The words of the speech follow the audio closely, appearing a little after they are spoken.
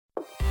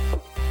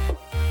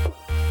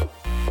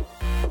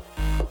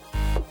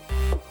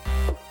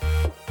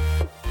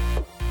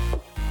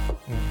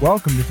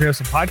Welcome to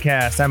Fearsome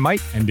Podcast. I'm Mike.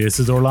 And this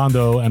is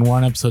Orlando, and we're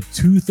on episode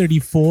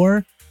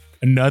 234,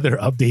 another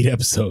update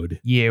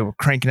episode. Yeah, we're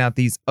cranking out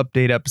these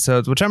update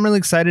episodes, which I'm really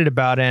excited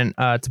about. And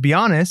to be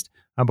honest,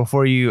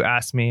 before you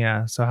ask me,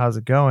 so how's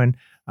it going?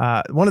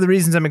 One of the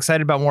reasons I'm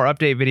excited about more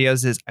update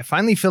videos is I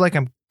finally feel like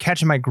I'm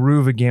catching my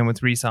groove again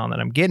with reselling, that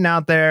I'm getting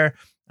out there,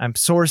 I'm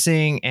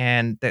sourcing,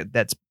 and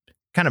that's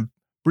kind of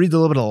breathed a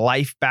little bit of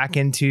life back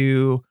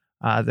into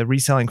the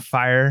reselling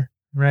fire.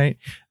 Right.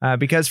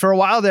 Because for a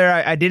while there,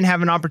 I didn't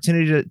have an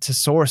opportunity to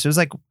source. It was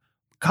like a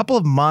couple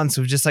of months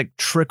of just like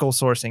trickle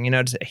sourcing,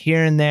 just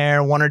here and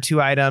there, one or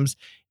two items.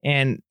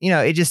 And,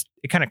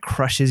 it kind of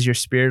crushes your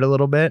spirit a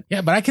little bit.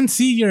 Yeah, but I can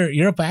see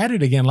you're up at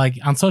it again. Like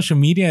on social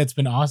media, it's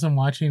been awesome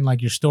watching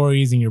like your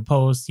stories and your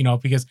posts,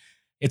 because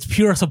it's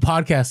pure as a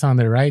podcast on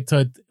there, right?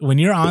 So when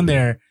you're on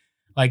there,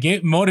 like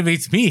it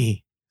motivates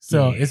me.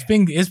 So yeah.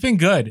 It's been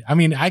good. I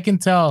mean, I can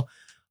tell.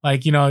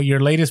 Like,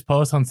 your latest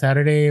post on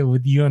Saturday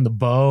with you and the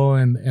bow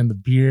and the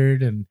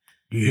beard. And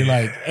you're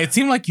like, it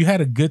seemed like you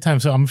had a good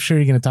time. So I'm sure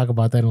you're going to talk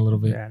about that in a little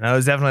bit. Yeah, no, it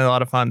was definitely a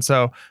lot of fun.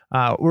 So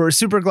we're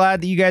super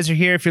glad that you guys are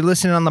here. If you're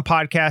listening on the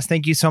podcast,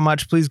 thank you so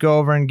much. Please go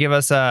over and give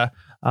us a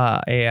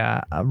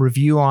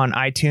review on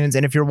iTunes.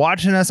 And if you're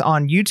watching us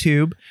on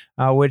YouTube,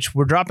 which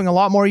we're dropping a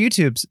lot more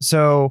YouTubes.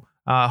 So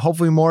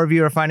hopefully more of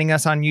you are finding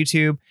us on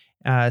YouTube.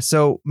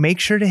 So make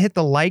sure to hit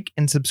the like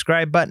and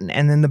subscribe button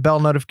and then the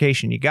bell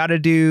notification. You got to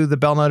do the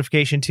bell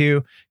notification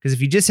too, because if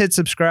you just hit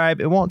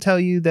subscribe, it won't tell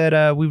you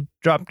that we've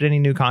dropped any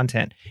new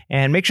content.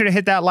 And make sure to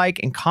hit that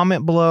like and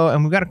comment below.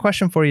 And we've got a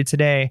question for you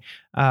today.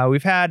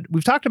 We've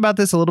talked about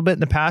this a little bit in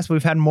the past, but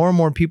we've had more and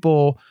more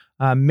people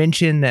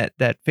mention that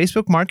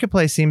Facebook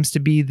Marketplace seems to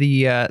be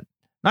the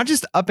not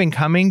just up and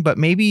coming, but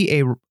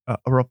maybe a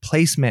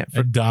replacement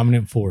for a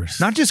dominant force.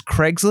 Not just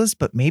Craigslist,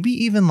 but maybe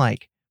even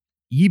like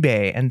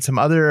eBay and some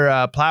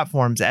other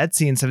platforms,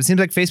 Etsy and stuff. It seems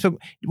like Facebook.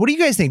 What do you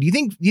guys think? Do you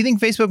think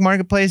Facebook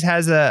Marketplace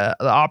has the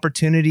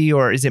opportunity,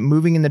 or is it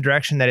moving in the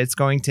direction that it's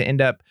going to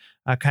end up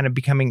kind of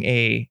becoming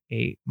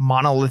a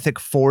monolithic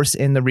force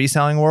in the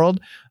reselling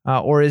world,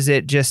 or is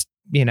it just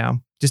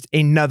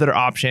another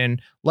option?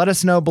 Let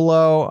us know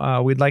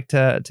below. We'd like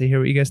to hear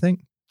what you guys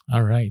think.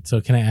 All right.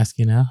 So can I ask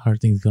you now? How are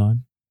things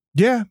going?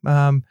 Yeah.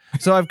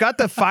 So I've got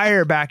the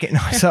fire back in.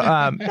 So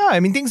no, I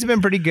mean things have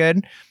been pretty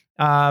good.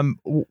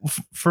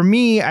 For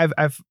me,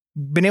 I've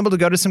been able to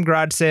go to some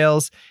garage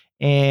sales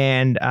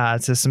and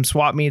to some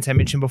swap meets. I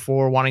mentioned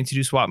before wanting to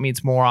do swap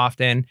meets more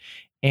often,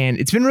 and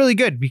it's been really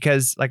good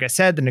because, like I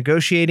said, the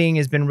negotiating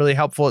has been really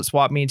helpful at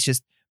swap meets,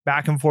 just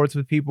back and forth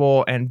with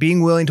people and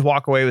being willing to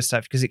walk away with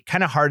stuff, because it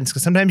kind of hardens.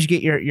 Because sometimes you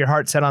get your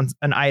heart set on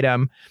an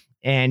item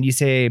and you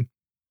say,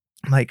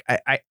 like,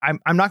 I'm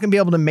not going to be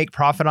able to make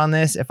profit on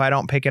this if I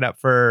don't pick it up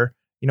for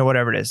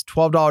whatever it is,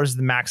 $12 is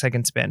the max I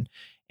can spend.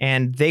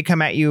 And they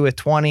come at you with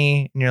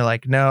 20 and you're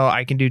like, no,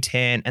 I can do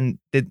 10. And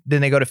then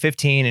they go to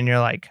 15 and you're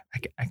like,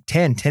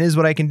 10 is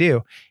what I can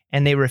do.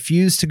 And they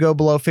refuse to go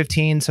below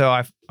 15.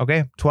 So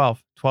 12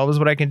 is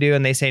what I can do.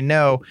 And they say,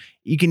 no,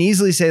 you can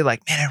easily say like,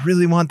 man, I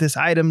really want this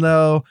item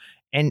though.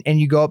 And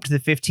you go up to the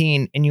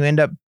 15 and you end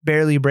up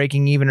barely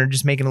breaking even or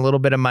just making a little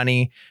bit of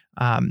money.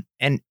 And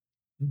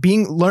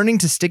learning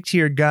to stick to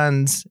your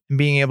guns and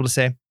being able to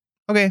say,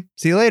 okay,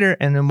 see you later.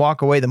 And then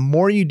walk away. The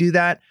more you do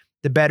that,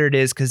 the better it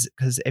is, because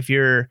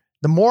the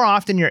more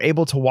often you're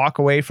able to walk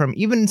away from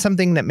even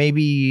something that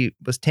maybe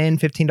was $10,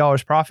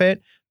 $15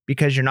 profit,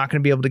 because you're not going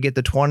to be able to get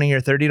the $20 or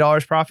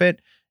 $30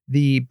 profit,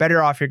 the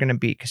better off you're going to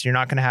be, because you're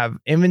not going to have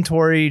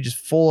inventory just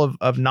full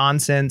of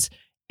nonsense,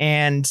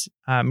 and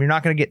you're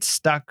not going to get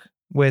stuck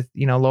with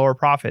lower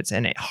profits,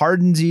 and it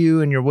hardens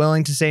you and you're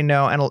willing to say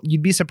no. And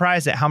you'd be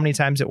surprised at how many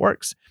times it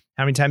works,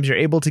 how many times you're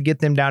able to get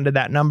them down to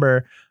that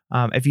number.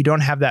 If you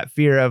don't have that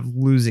fear of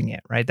losing it,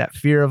 right? That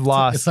fear of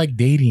loss. It's like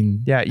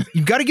dating. Yeah.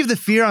 You got to give the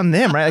fear on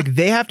them, right? Like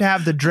they have to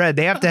have the dread.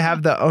 They have to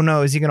have the, oh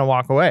no, is he going to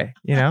walk away?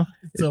 It's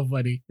so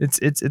funny.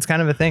 It's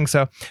kind of a thing.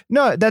 So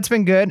no, that's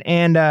been good.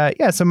 And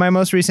so my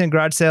most recent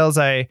garage sales,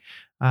 I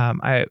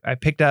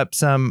picked up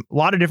a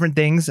lot of different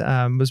things,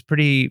 was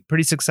pretty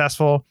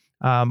successful.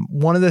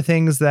 One of the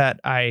things that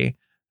I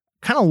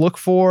kind of look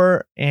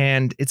for,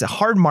 and it's a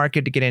hard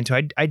market to get into.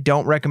 I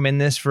don't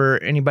recommend this for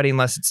anybody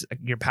unless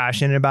you're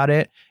passionate about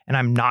it, and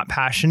I'm not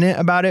passionate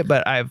about it,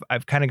 but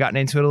I've kind of gotten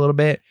into it a little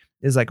bit,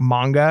 is like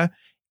manga.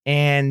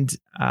 And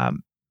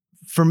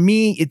for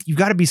me, you've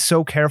got to be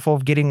so careful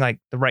of getting like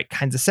the right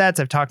kinds of sets.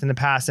 I've talked in the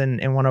past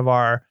in one of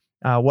our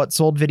what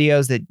sold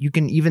videos that you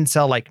can even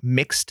sell like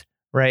mixed,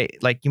 right?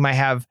 Like you might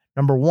have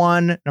number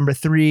 1, number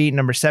 3,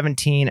 number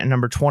 17, and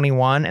number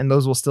 21, and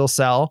those will still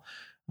sell.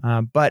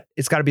 But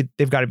they've got to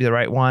be the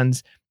right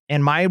ones.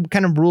 And my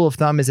kind of rule of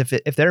thumb is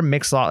if they're a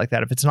mixed lot like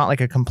that, if it's not like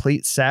a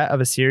complete set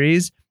of a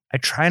series, I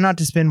try not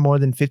to spend more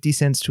than 50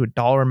 cents to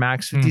 $1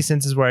 max. 50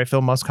 cents is where I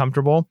feel most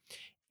comfortable.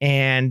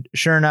 And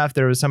sure enough,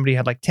 there was somebody who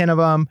had like 10 of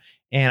them,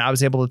 and I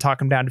was able to talk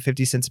them down to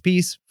 50 cents a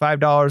piece,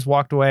 $5,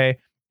 walked away.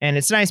 And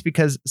it's nice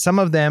because some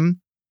of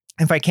them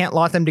if I can't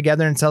lot them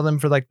together and sell them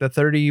for like the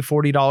 $30,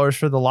 $40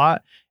 for the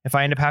lot, if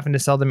I end up having to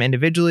sell them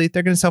individually,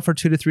 they're going to sell for $2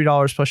 to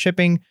 $3 plus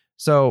shipping.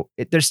 So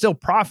there's still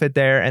profit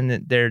there, and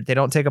they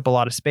don't take up a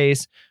lot of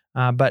space.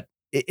 But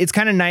it's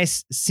kind of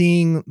nice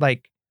seeing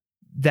like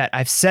that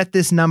I've set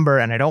this number,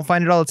 and I don't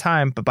find it all the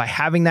time, but by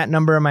having that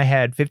number in my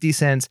head, 50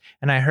 cents.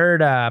 And I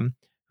heard,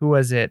 who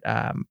was it?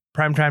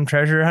 Primetime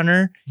Treasure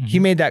Hunter. Mm-hmm. He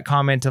made that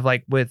comment of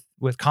like with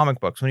comic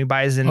books when he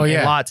buys in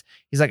lots,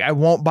 he's like, I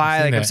won't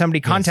buy, like if somebody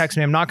contacts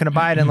me, I'm not going to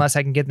buy it unless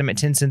I can get them at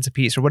 10 cents a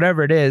piece or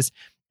whatever it is.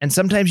 And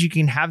sometimes you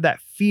can have that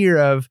fear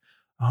of,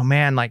 oh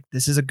man, like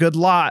this is a good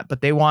lot,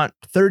 but they want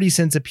 30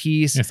 cents a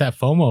piece. It's that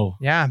FOMO.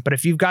 Yeah. But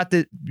if you've got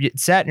the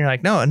set and you're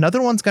like, no,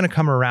 another one's going to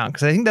come around.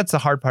 Cause I think that's the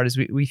hard part is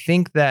we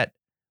think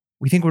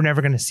we're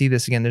never going to see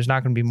this again. There's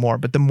not going to be more,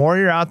 but the more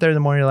you're out there, the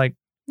more you're like,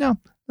 no,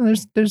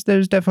 there's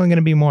definitely going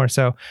to be more.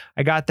 So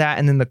I got that.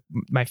 And then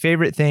my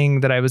favorite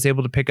thing that I was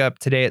able to pick up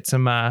today at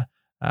some,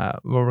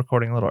 we're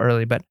recording a little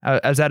early, but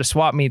I was at a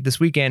swap meet this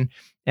weekend,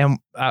 and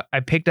I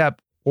picked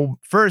up, well,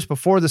 first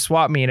before the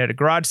swap meet at a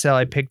garage sale,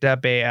 I picked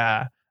up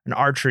an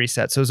archery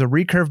set. So it was a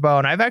recurve bow,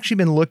 and I've actually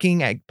been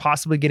looking at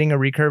possibly getting a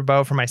recurve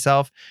bow for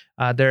myself.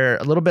 They're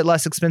a little bit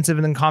less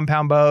expensive than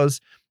compound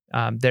bows.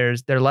 They're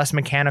less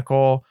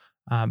mechanical.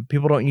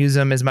 People don't use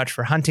them as much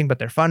for hunting, but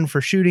they're fun for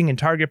shooting and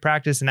target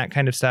practice and that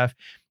kind of stuff.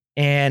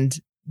 And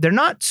they're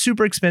not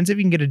super expensive.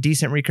 You can get a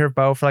decent recurve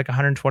bow for like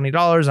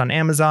 $120 on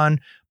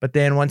Amazon. But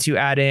then once you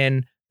add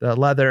in the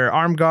leather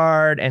arm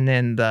guard and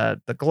then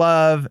the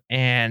glove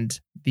and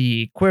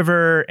the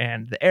quiver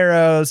and the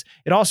arrows,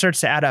 it all starts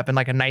to add up in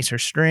like a nicer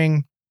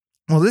string.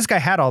 Well, this guy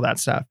had all that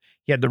stuff.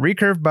 He had the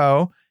recurve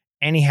bow,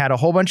 and he had a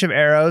whole bunch of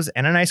arrows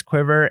and a nice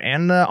quiver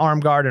and the arm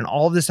guard and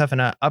all of this stuff in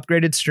an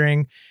upgraded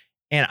string.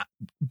 And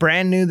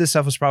brand new, this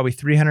stuff was probably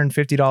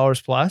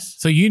 $350 plus.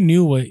 So you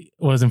knew what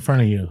was in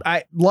front of you.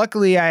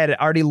 Luckily, I had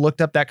already looked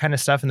up that kind of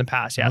stuff in the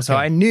past. Yeah. Okay. So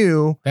I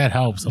knew. That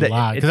helps a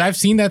lot. Because I've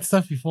seen that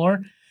stuff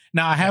before.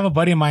 Now, I have a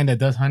buddy of mine that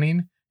does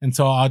hunting. And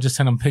so I'll just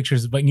send him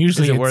pictures. But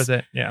usually it's worth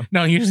it. Yeah.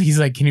 No, usually he's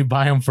like, can you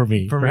buy them for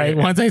me?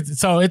 Right.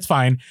 So it's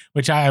fine,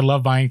 which I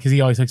love buying because he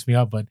always hooks me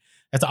up. But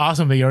that's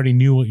awesome that you already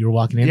knew what you were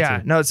walking into.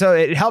 Yeah, no, so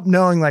it helped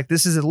knowing like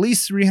this is at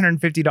least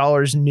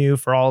 $350 new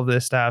for all of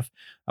this stuff,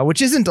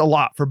 which isn't a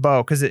lot for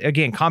bow. Because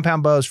again,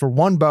 compound bows for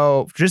one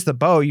bow, just the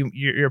bow,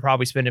 you're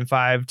probably spending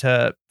 $500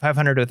 to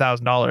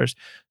 $1,000.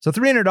 So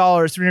 $300,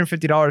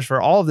 $350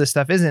 for all of this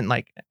stuff isn't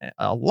like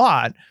a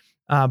lot.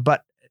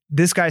 But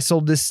this guy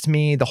sold this to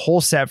me, the whole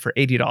set, for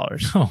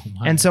 $80. Oh,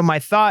 and so my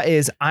thought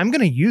is, I'm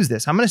going to use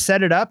this. I'm going to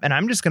set it up, and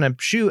I'm just going to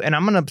shoot, and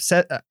I'm going to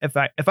set. If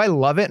I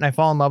love it and I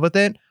fall in love with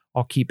it,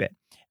 I'll keep it.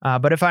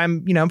 But if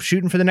I'm,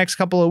 shooting for the next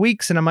couple of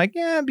weeks and I'm like,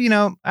 yeah,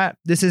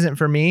 this isn't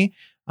for me.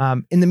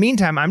 In the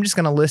meantime, I'm just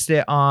going to list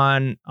it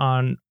on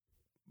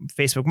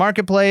Facebook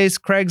Marketplace,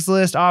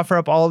 Craigslist,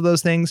 OfferUp, all of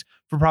those things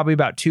for probably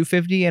about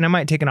 $250. And I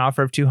might take an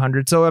offer of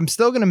 $200. So I'm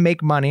still going to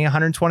make money,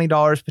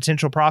 $120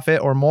 potential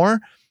profit or more,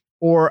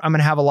 or I'm going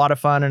to have a lot of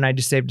fun and I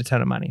just saved a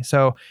ton of money.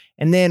 So,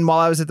 and then while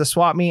I was at the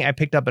swap meet, I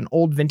picked up an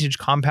old vintage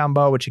compound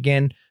bow, which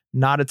again,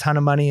 not a ton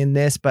of money in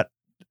this, but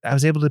I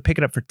was able to pick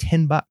it up for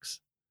 $10.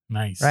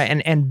 Nice. Right.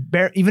 And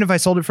even if I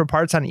sold it for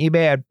parts on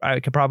eBay,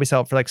 I could probably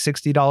sell it for like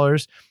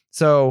 $60.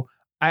 So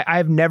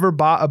I've never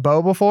bought a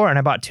bow before, and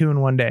I bought two in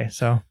one day.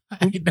 So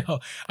I know.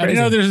 I didn't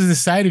know there's this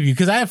side of you,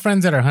 because I have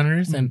friends that are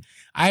hunters, and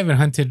I haven't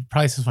hunted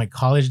probably since my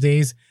college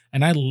days.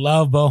 And I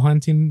love bow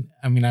hunting.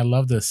 I mean, I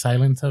love the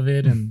silence of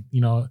it, and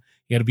you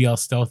got to be all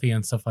stealthy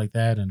and stuff like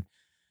that.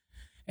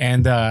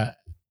 And I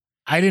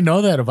didn't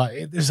know that about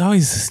it. There's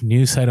always this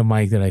new side of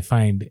Mike that I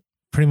find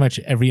pretty much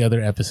every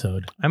other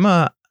episode. I'm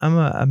a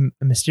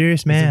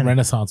mysterious man. He's a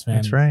Renaissance man.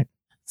 That's right.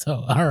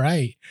 So, all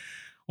right.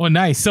 Well,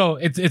 nice. So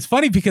it's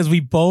funny because we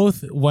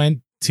both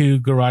went to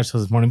garage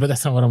sales this morning, but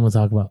that's not what I'm going to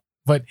talk about.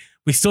 But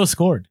we still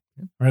scored,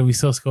 right? We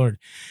still scored.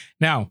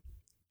 Now,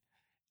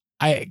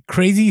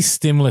 crazy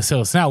stimulus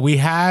sales. Now we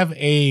have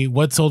a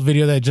what sold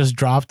video that just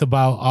dropped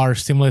about our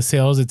stimulus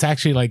sales. It's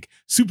actually like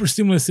super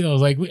stimulus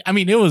sales. Like,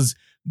 it was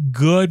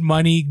good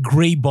money,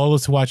 great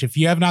bolos to watch. If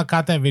you have not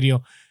caught that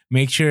video,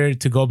 make sure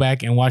to go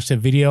back and watch that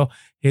video,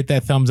 hit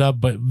that thumbs up,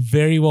 but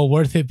very well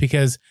worth it,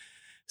 because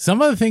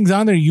some of the things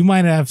on there you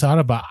might have thought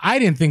about, I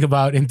didn't think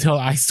about until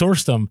I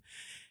sourced them.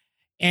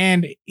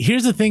 And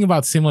here's the thing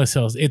about stimulus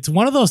sales. It's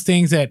one of those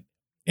things that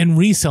in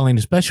reselling,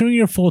 especially when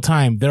you're full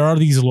time, there are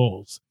these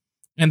lulls.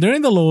 And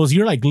during the lulls,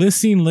 you're like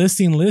listing,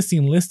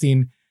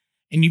 and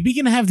you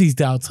begin to have these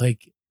doubts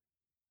like,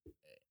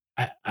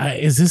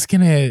 is this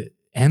going to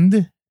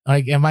end?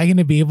 Like, am I going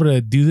to be able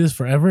to do this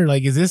forever?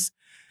 Like, is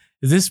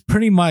this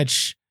pretty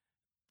much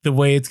the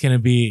way it's going to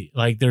be?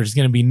 Like, there's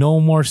going to be no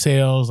more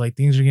sales. Like,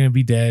 things are going to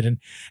be dead. And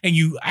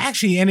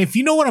if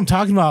you know what I'm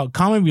talking about,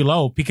 comment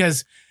below,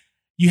 because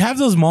you have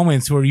those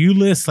moments where you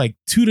list like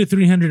 200 to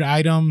 300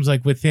 items,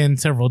 like within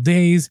several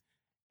days,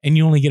 and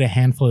you only get a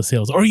handful of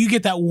sales, or you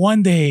get that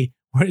one day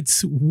where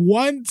it's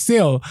one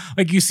sale.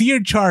 Like, you see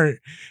your chart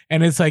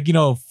and it's like,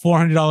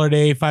 $400 a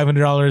day,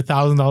 $500,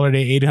 $1,000 a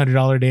day,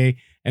 $800 a day.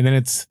 And then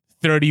it's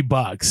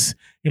 $30.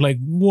 You're like,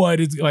 what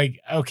is like,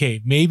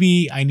 okay,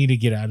 maybe I need to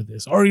get out of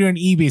this. Or you're an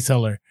eBay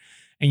seller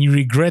and you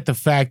regret the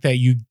fact that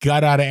you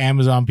got out of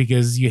Amazon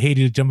because you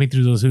hated jumping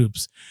through those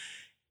hoops.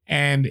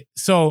 And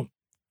so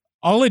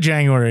all of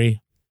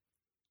January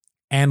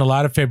and a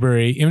lot of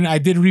February, I mean, I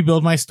did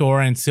rebuild my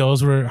store and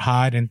sales were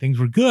hot and things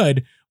were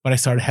good, but I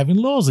started having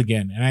lows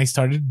again and I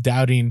started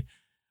doubting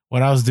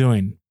what I was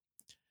doing.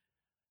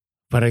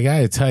 But I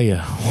gotta tell you,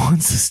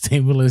 once the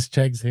stimulus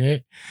checks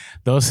hit,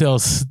 those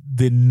sales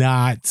did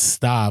not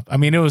stop. I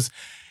mean, it was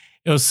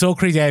so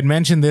crazy. I had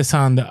mentioned this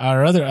on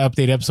our other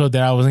update episode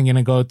that I wasn't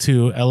gonna go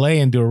to LA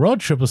and do a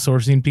road trip of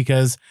sourcing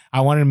because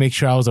I wanted to make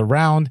sure I was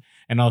around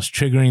and I was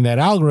triggering that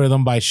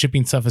algorithm by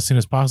shipping stuff as soon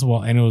as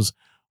possible, and it was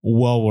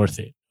well worth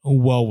it.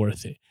 Well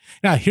worth it.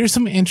 Now, here's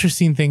some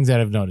interesting things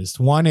that I've noticed.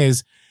 One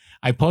is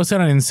I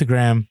posted on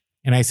Instagram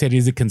and I said,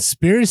 is it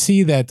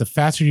conspiracy that the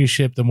faster you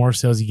ship, the more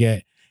sales you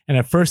get? And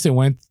at first it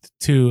went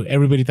to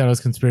everybody thought it was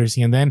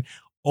conspiracy. And then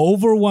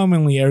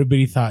overwhelmingly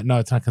everybody thought, no,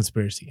 it's not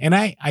conspiracy. And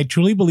I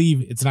truly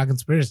believe it's not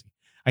conspiracy.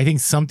 I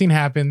think something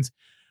happens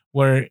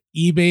where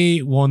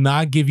eBay will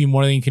not give you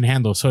more than you can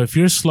handle. So if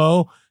you're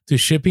slow to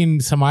shipping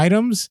some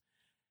items,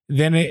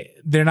 then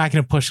they're not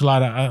going to push a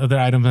lot of other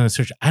items in the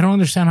search. I don't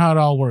understand how it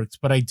all works,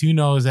 but I do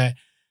know is that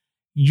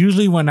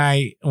usually when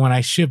I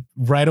ship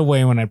right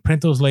away, when I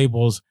print those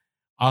labels,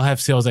 I'll have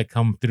sales that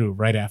come through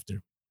right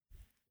after.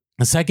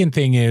 The second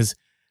thing is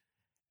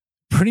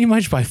pretty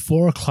much by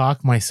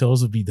 4:00, my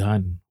sales would be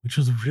done, which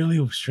was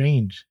really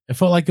strange. It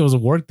felt like it was a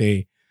work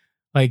day.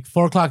 Like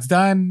 4:00's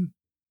done.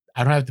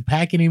 I don't have to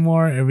pack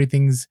anymore.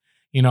 Everything's,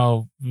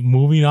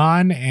 moving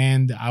on.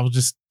 And I'll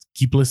just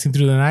keep listening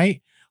through the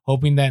night,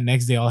 hoping that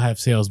next day I'll have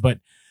sales. But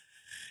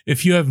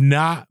if you have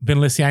not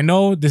been listening, I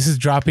know this is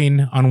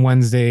dropping on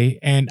Wednesday,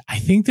 and I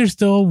think there's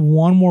still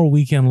one more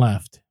weekend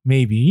left,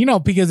 maybe,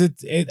 because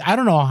I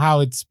don't know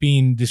how it's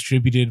being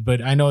distributed,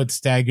 but I know it's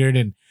staggered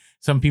and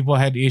some people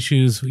had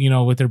issues,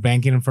 with their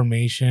banking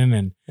information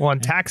and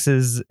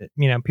taxes,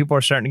 people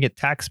are starting to get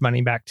tax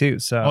money back too.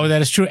 So, oh,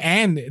 that is true.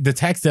 And the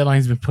tax deadline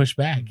has been pushed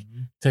back.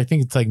 So I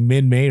think it's like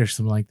mid-May or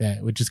something like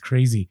that, which is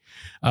crazy.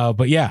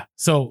 But yeah,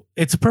 so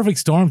it's a perfect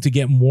storm to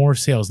get more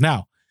sales.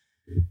 Now,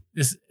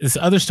 this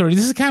other story,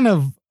 this is kind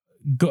of,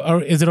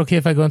 or is it okay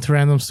if I go into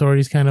random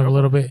stories kind of a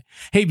little bit?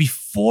 Hey,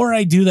 before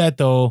I do that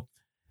though,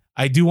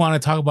 I do want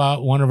to talk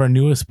about one of our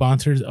newest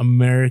sponsors,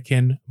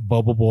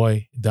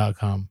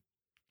 AmericanBubbleBoy.com.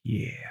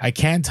 Yeah. I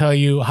can't tell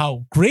you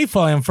how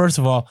grateful I am, first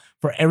of all,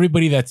 for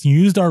everybody that's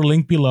used our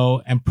link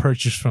below and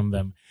purchased from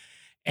them.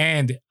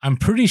 And I'm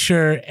pretty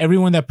sure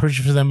everyone that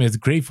purchased from them is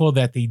grateful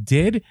that they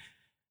did.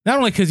 Not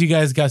only because you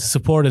guys got to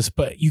support us,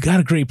 but you got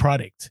a great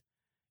product.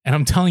 And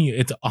I'm telling you,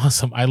 it's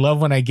awesome. I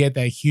love when I get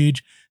that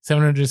huge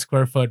 700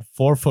 square foot,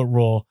 4-foot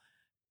roll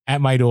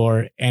at my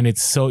door. And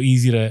it's so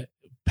easy to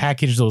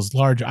package those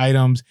large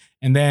items.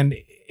 And then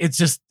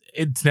it's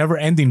never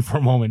ending for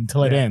a moment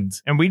until it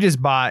ends. And we just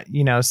bought,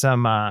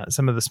 some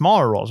of the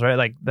smaller rolls, right?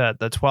 Like the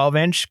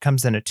 12-inch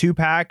comes in a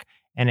 2-pack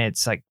and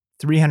it's like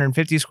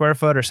 350 square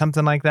foot or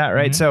something like that,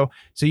 right? Mm-hmm.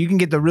 So you can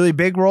get the really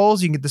big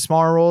rolls, you can get the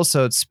smaller rolls.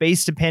 So it's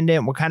space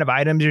dependent, what kind of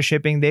items you're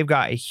shipping. They've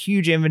got a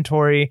huge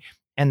inventory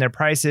and their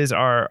prices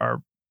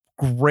are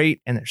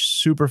great and they're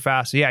super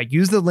fast. So yeah,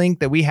 use the link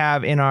that we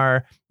have in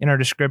our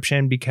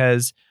description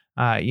because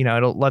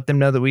it'll let them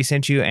know that we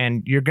sent you,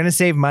 and you're going to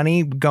save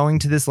money going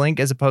to this link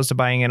as opposed to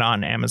buying it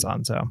on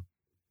Amazon. So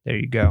there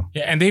you go.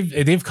 Yeah, and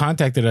they've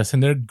contacted us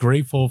and they're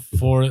grateful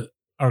for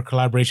our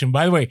collaboration.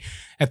 By the way,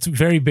 that's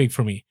very big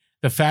for me.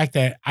 The fact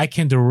that I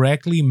can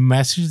directly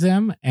message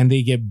them and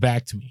they get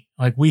back to me.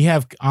 Like we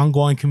have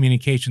ongoing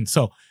communication.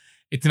 So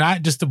it's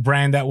not just a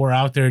brand that we're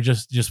out there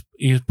just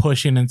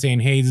pushing and saying,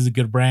 hey, this is a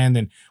good brand,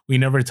 and we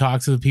never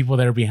talk to the people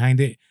that are behind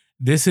it.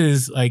 This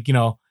is like,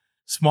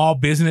 small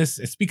business.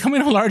 It's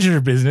becoming a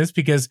larger business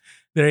because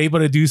they're able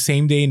to do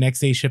same day, next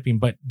day shipping,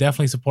 but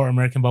definitely support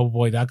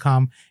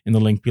AmericanBubbleBoy.com in the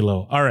link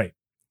below. All right.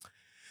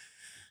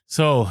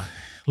 So a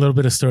little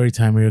bit of story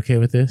time. Are you okay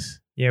with this?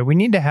 Yeah, we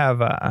need to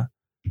have a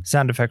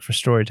sound effect for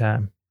story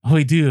time. Oh,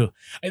 we do.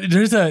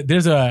 There's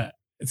a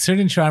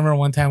certain show I remember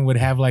one time would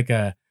have like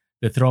the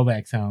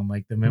throwback sound,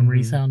 like the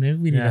memory sound. Maybe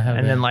we need to have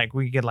and that. then like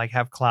we could like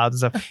have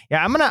clouds and stuff.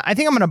 Yeah, I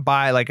think I'm gonna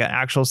buy like an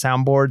actual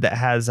soundboard that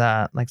has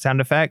like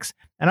sound effects.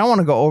 And I want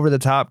to go over the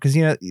top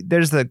because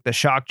there's the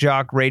shock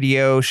jock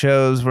radio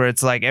shows where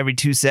it's like every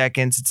 2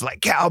 seconds it's like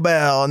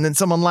cowbell and then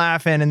someone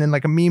laughing and then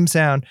like a meme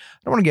sound. I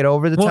don't want to get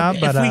over the top.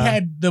 But if we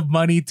had the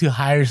money to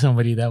hire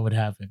somebody, that would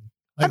happen.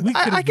 Like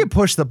I could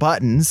push the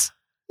buttons,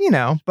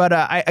 But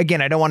I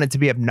don't want it to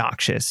be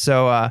obnoxious.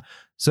 So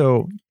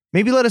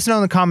maybe let us know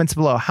in the comments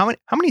below how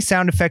many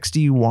sound effects do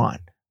you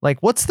want?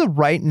 Like, what's the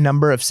right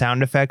number of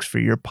sound effects for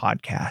your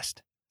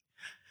podcast?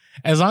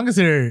 As long as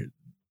they're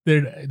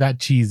not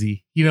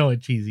cheesy. You know what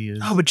cheesy is.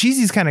 Oh, but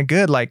cheesy's kind of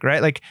good, like,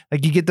 right? Like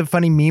you get the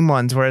funny meme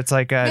ones where it's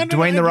like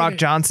Dwayne The Rock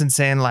Johnson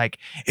saying like,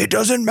 it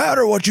doesn't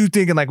matter what you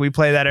think. And like we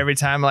play that every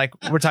time. Like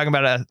we're talking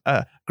about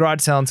a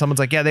garage sale and someone's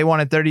like, yeah, they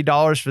wanted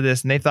 $30 for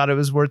this and they thought it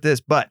was worth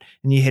this.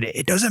 And you hit it.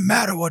 It doesn't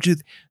matter what you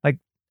like.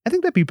 I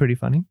think that'd be pretty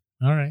funny.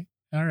 All right.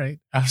 All right.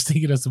 I was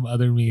thinking of some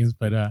other memes,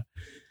 but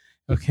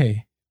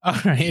okay. All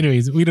right.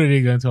 Anyways, we don't need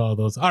to go into all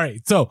those. All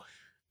right. So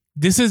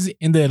this is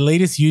in the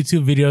latest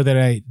YouTube video that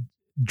I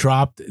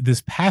dropped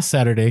this past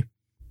Saturday.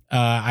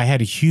 I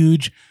had a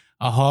huge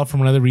haul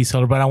from another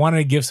reseller, but I wanted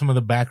to give some of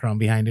the background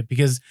behind it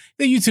because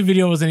the YouTube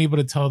video wasn't able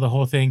to tell the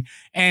whole thing.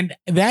 And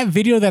that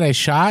video that I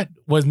shot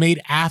was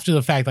made after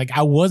the fact. Like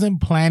I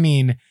wasn't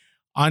planning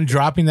on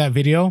dropping that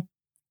video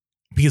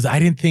because I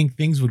didn't think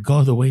things would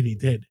go the way they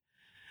did.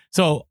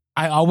 So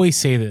I always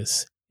say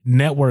this: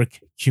 network,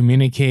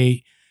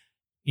 communicate.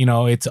 You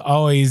know, it's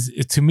always,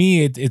 to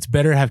me, it's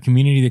better to have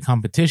community than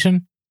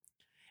competition.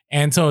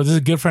 And so this is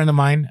a good friend of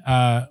mine,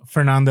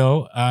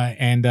 Fernando,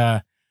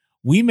 and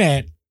we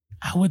met,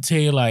 I would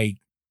say like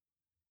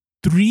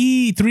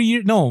 3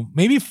 years. No,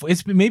 maybe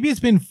it's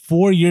been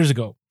 4 years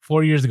ago.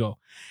 4 years ago.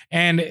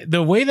 And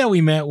the way that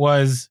we met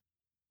was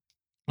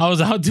I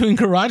was out doing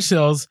garage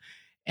sales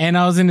and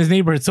I was in his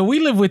neighborhood. So we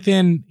live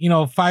within,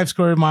 5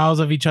 square miles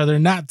of each other,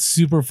 not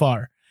super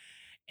far.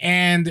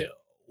 And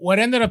what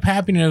ended up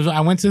happening is I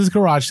went to this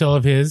garage sale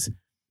of his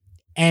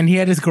and he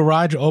had his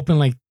garage open,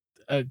 like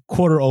a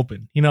quarter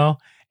open,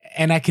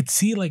 and I could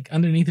see like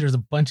underneath there's a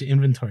bunch of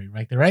inventory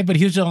right there, right? But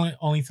he was just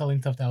only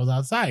selling stuff that was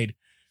outside.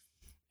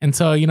 And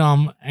so,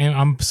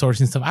 I'm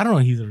sourcing stuff. I don't know,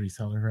 he's a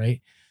reseller,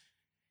 right?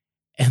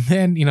 And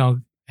then,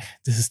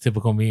 this is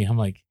typical me. I'm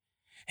like,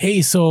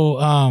 hey,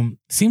 so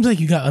seems like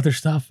you got other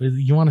stuff.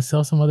 You want to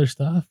sell some other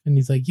stuff? And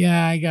he's like,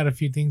 yeah, I got a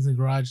few things in the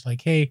garage.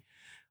 Like, hey,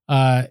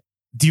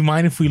 do you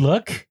mind if we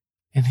look?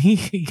 And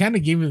he kind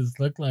of gave me this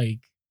look like,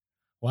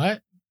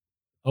 what?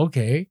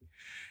 Okay.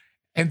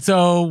 And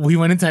so we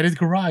went inside his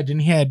garage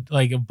and he had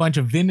like a bunch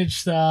of vintage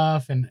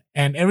stuff and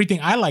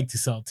everything I like to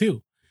sell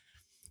too.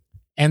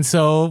 And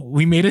so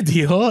we made a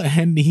deal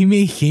and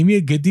he gave me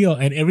a good deal.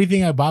 And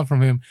everything I bought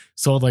from him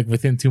sold like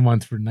within 2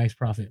 months for a nice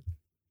profit.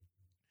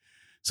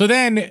 So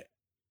then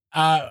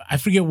I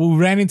forget, we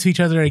ran into each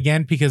other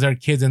again because our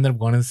kids ended up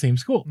going to the same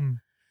school.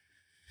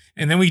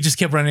 And then we just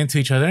kept running into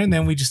each other and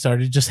then we just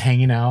started just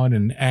hanging out.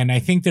 And I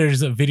think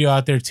there's a video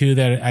out there too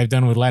that I've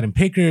done with Latin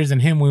Pickers and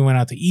him. We went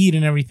out to eat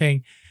and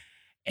everything.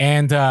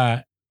 And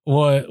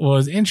what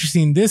was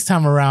interesting this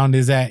time around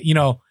is that,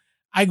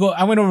 I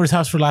went over to his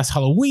house for last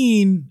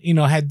Halloween,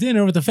 had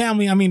dinner with the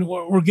family. I mean,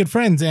 we're good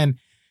friends. And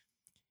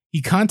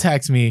he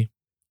contacts me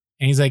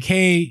and he's like,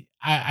 hey,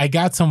 I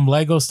got some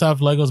Lego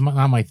stuff. Lego's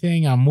not my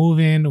thing. I'm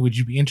moving. Would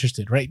you be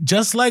interested? Right?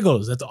 Just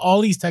Legos. That's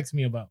all he's texting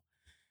me about.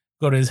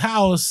 Go to his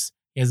house.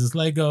 He has his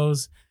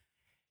Legos.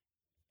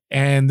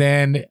 And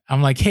then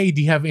I'm like, hey,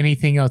 do you have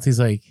anything else? He's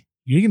like,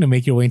 you're going to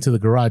make your way into the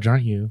garage,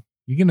 aren't you?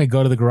 You're going to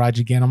go to the garage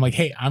again. I'm like,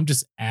 hey, I'm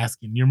just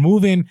asking. You're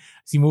moving.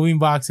 I see moving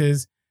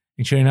boxes.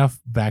 And sure enough,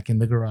 back in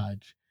the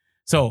garage.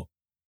 So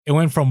it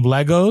went from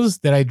Legos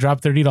that I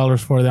dropped $30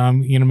 for that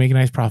I'm going to make a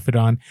nice profit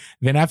on.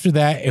 Then after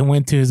that, it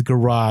went to his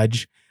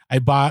garage. I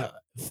bought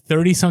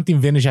 30-something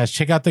vintage hats.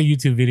 Check out the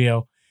YouTube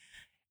video.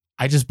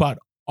 I just bought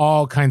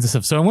all kinds of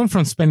stuff. So I went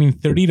from spending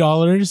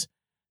 $30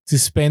 to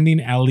spending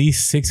at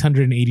least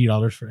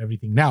 $680 for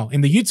everything. Now,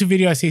 in the YouTube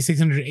video, I say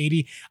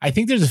 $680. I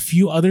think there's a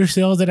few other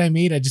sales that I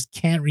made. I just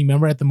can't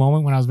remember at the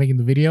moment when I was making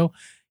the video.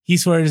 He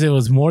swears it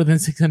was more than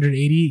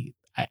 $680.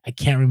 I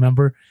can't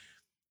remember,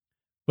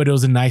 but it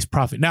was a nice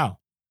profit. Now,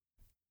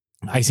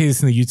 I say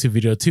this in the YouTube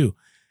video too.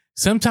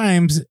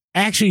 Sometimes,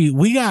 actually,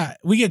 we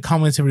get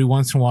comments every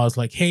once in a while. It's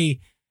like, hey,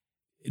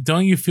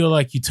 don't you feel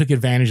like you took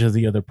advantage of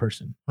the other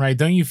person, right?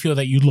 Don't you feel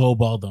that you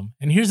lowballed them?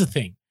 And here's the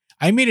thing.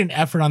 I made an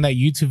effort on that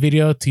YouTube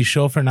video to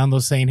show Fernando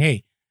saying,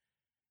 hey,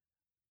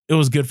 it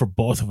was good for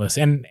both of us.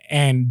 And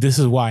this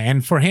is why.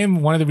 And for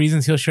him, one of the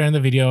reasons he'll share in the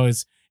video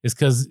is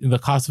because the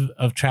cost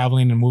of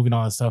traveling and moving,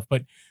 all that stuff.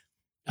 But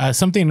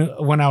something,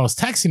 when I was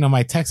texting him,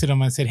 I texted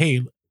him and said,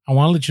 hey, I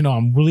want to let you know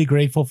I'm really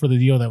grateful for the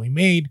deal that we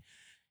made.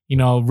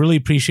 Really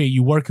appreciate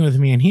you working with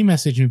me. And he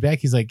messaged me back.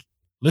 He's like,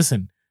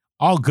 listen,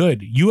 all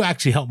good. You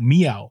actually helped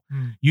me out.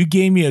 You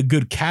gave me a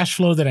good cash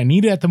flow that I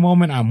needed at the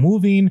moment. I'm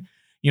moving.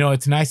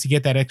 It's nice to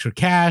get that extra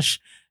cash,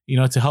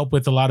 to help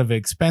with a lot of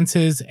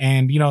expenses.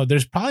 And,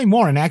 there's probably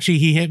more. And actually,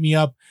 he hit me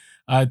up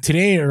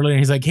today earlier. And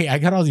he's like, hey, I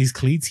got all these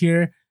cleats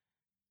here.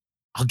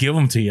 I'll give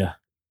them to you.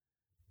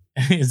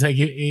 It's like,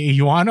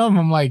 you want them?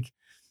 I'm like,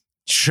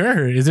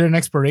 sure. Is there an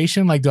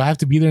expiration? Like, do I have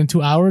to be there in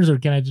 2 hours or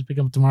can I just pick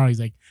them up tomorrow? He's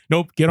like,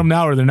 nope, get them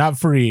now or they're not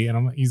free.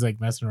 And he's like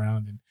messing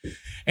around.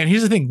 And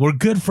here's the thing. We're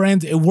good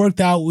friends. It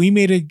worked out. We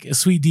made a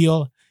sweet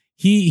deal.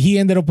 He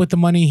ended up with the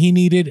money he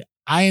needed.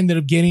 I ended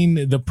up getting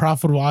the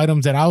profitable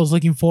items that I was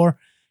looking for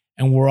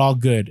and we're all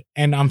good.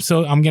 And I'm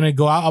going to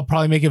go out. I'll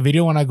probably make a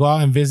video when I go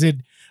out and visit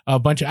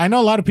I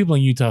know a lot of people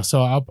in Utah,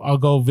 so I'll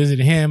go visit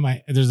him.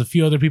 There's a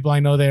few other people I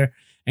know there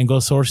and go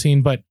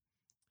sourcing, but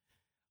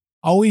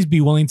always be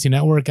willing to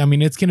network. I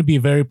mean, it's going to be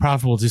very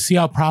profitable. To see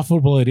how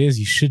profitable it is,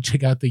 you should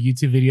check out the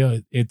YouTube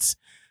video. It's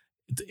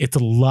a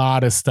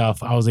lot of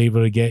stuff I was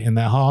able to get in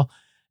that haul.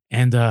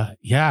 And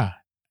yeah,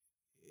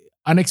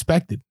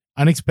 unexpected.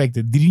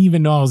 Didn't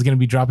even know I was going to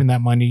be dropping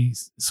that money,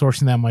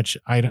 sourcing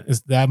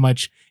that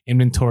much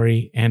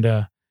inventory. And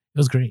it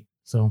was great.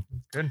 So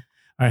good. All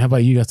right. How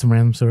about you? Got some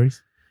random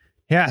stories?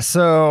 Yeah.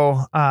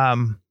 So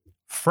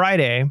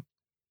Friday,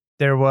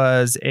 there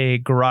was a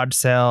garage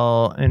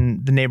sale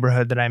in the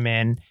neighborhood that I'm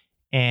in.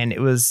 And it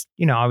was,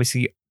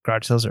 obviously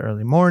garage sales are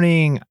early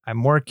morning.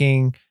 I'm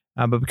working.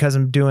 But because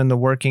I'm doing the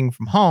working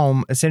from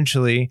home,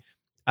 essentially,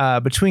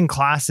 between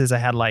classes, I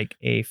had like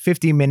a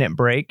 50-minute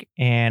break,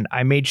 and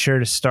I made sure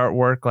to start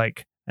work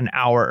like an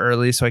hour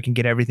early so I can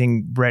get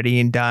everything ready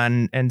and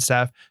done and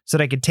stuff, so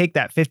that I could take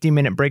that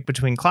 50-minute break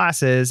between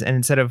classes. And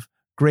instead of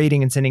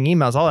grading and sending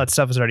emails, all that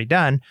stuff was already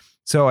done.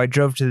 So I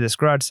drove to this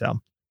garage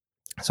sale.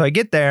 So I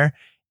get there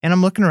and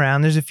I'm looking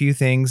around. There's a few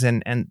things,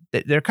 and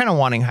they're kind of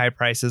wanting high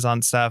prices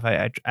on stuff.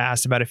 I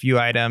asked about a few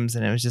items,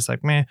 and it was just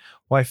like, man.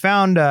 Well, I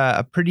found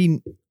a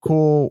pretty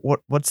cool.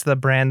 What's the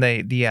brand?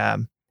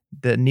 The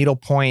needle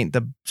point.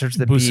 The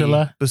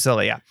Busilla.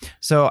 Busilla, yeah.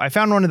 So I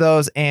found one of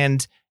those,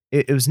 and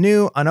it was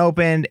new,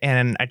 unopened,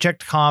 and I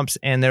checked comps,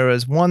 and there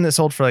was one that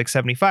sold for like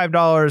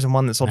 $75 and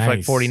one that sold for like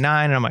 $49.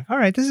 And I'm like, all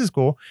right, this is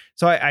cool.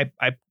 So I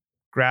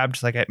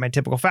grabbed like my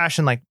typical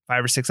fashion, like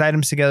 5 or 6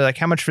 items together. Like,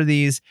 how much for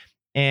these?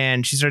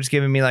 And she starts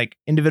giving me like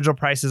individual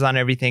prices on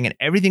everything, and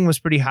everything was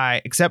pretty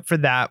high except for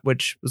that,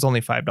 which was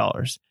only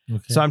 $5.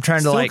 Okay. So I'm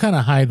trying to still kind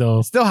of high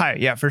though. Still high,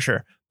 yeah, for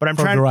sure. But I'm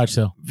trying garage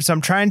sale. So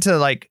I'm trying to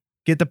like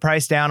get the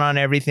price down on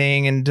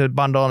everything and to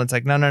bundle, and it's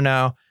like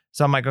no.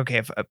 So I'm like, okay,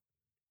 if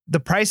the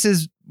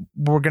prices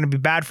were going to be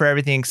bad for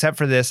everything except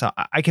for this,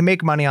 I can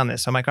make money on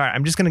this. So I'm like, all right,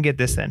 I'm just going to get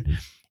this then.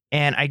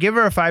 And I give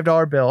her a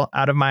 $5 bill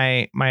out of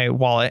my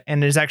wallet.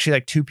 And there's actually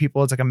like 2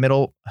 people. It's like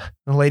the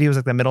lady was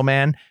like the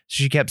middleman.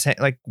 So she kept saying,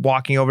 like,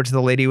 walking over to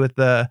the lady with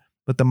the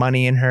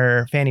money in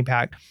her fanny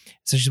pack.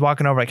 So she's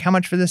walking over like, how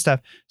much for this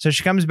stuff? So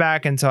she comes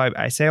back. And so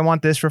I say, I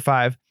want this for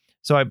 $5.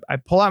 So I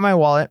pull out my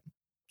wallet,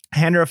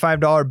 hand her a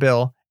 $5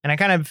 bill. And I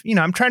kind of,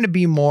 I'm trying to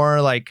be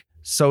more like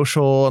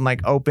social and like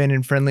open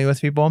and friendly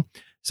with people.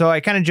 So I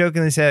kind of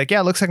jokingly say like,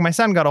 yeah, it looks like my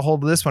son got a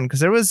hold of this one. Cause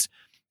there was,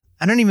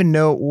 I don't even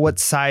know what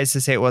size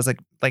to say it was,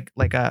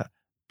 like a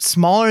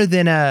smaller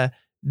than a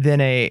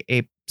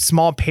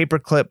small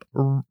paperclip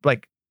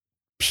like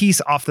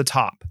piece off the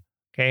top.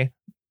 Okay.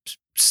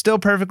 Still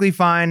perfectly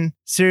fine.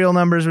 Serial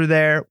numbers were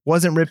there.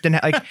 Wasn't ripped in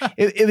like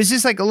it was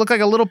just like it looked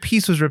like a little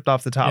piece was ripped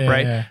off the top,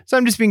 right? Yeah. So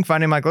I'm just being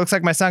funny. I'm like, looks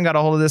like my son got a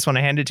hold of this one.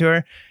 I hand it to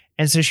her.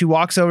 And so she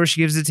walks over,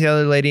 she gives it to the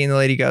other lady, and the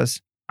lady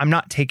goes, I'm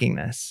not taking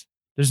this.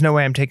 There's no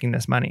way I'm taking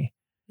this money.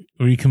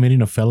 Were you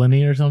committing a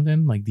felony or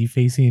something? Like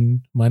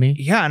defacing money?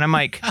 Yeah. And I'm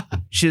like,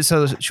 she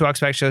walks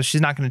back, she goes, she's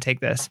not going to take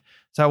this.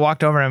 So I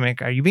walked over and I'm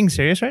like, are you being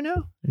serious right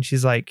now? And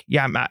she's like,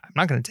 yeah, I'm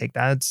not going to take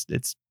that.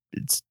 It's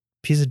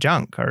piece of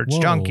junk, or it's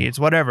junky. It's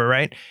whatever.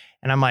 Right.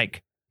 And I'm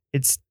like,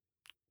 it's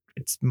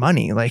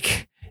money.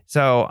 Like,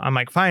 so I'm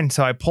like, fine.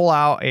 So I pull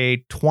out a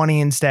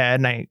 20 instead,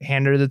 and I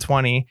hand her the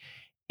 20.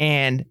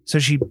 And so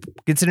she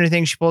gets in her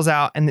thing, she pulls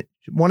out, and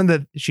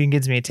she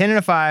gives me a 10 and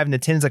a 5, and the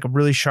 10 is like a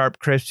really sharp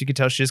crisp. You could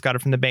tell she just got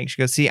it from the bank.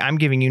 She goes, see, I'm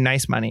giving you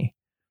nice money.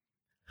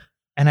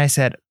 And I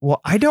said,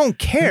 well, I don't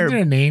care. Is there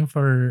a name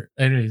for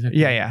it?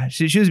 Yeah.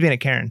 She was being a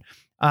Karen.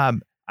 I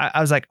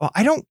was like, well,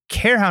 I don't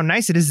care how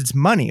nice it is. It's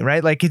money,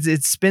 right? Like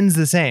it spins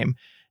the same.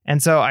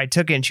 And so I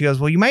took it, and she goes,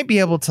 well, you might be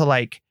able to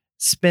like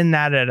spin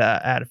that at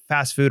a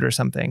fast food or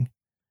something.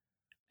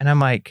 And I'm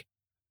like,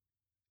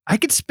 I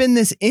could spin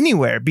this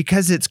anywhere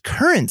because it's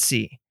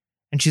currency.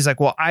 And she's like,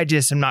 well, I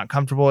just am not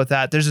comfortable with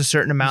that. There's a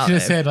certain amount. She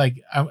just said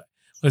like,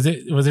 was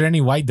there any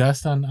white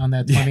dust on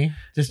that 20?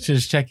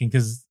 just checking.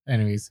 Cause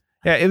anyways.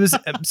 Yeah, it was.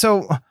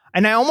 So,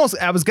 and I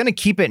was going to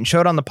keep it and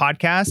show it on the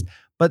podcast,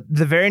 but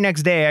the very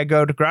next day I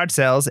go to garage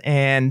sales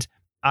and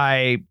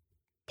I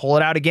pull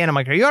it out again. I'm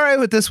like, are you all right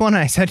with this one?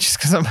 And I said, just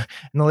because and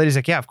the lady's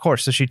like, yeah, of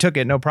course. So she took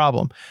it, no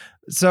problem.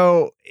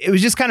 So it was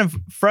just kind of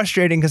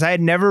frustrating because I had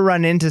never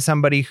run into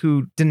somebody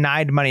who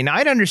denied money. Now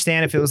I'd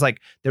understand if it was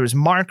like there was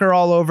marker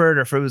all over it,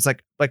 or if it was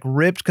like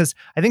ripped, because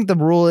I think the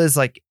rule is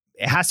like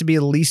it has to be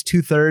at least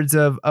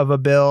 2/3 of a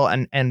bill,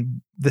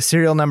 and the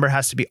serial number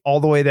has to be all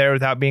the way there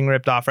without being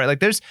ripped off, right?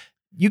 Like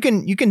you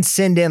can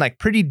send in like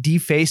pretty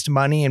defaced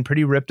money and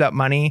pretty ripped up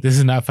money. This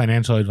is not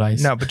financial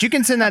advice. No, but you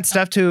can send that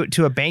stuff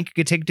to a bank. You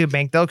could take it to a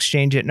bank. They'll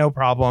exchange it. No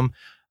problem.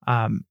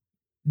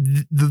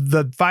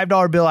 The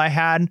 $5 bill I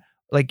had,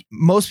 like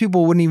most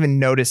people wouldn't even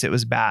notice it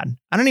was bad.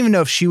 I don't even know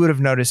if she would have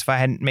noticed if I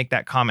hadn't make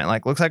that comment.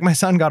 Like, looks like my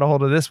son got a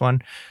hold of this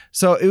one.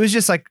 So it was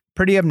just like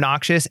pretty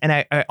obnoxious. And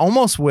I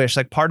almost wish,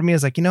 like, part of me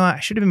is like, you know what? I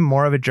should have been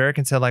more of a jerk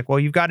and said like, well,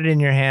 you've got it in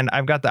your hand.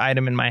 I've got the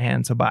item in my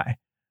hand. So bye.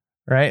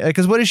 Right. Like,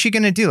 cause what is she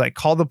going to do? Like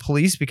call the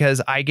police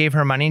because I gave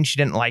her money and she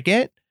didn't like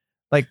it.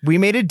 Like we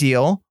made a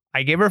deal.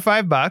 I gave her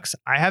 $5.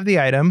 I have the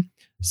item.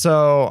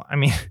 So, I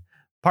mean,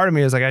 part of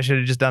me was like, I should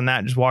have just done that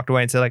and just walked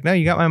away and said like, no,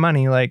 you got my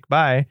money. Like,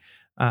 bye.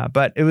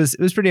 But it was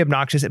pretty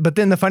obnoxious. But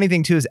then the funny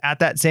thing too is at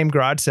that same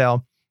garage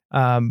sale,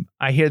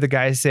 I hear the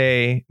guy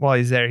say while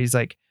he's there, he's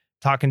like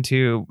talking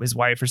to his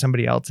wife or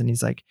somebody else, and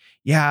he's like,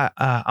 "Yeah,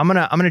 I'm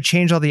gonna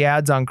change all the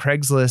ads on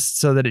Craigslist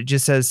so that it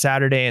just says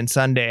Saturday and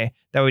Sunday.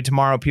 That way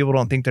tomorrow people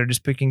don't think they're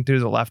just picking through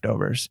the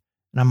leftovers."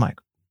 And I'm like,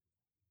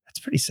 "That's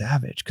pretty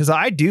savage." Because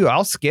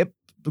I'll skip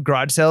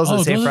garage sales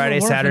and say Friday,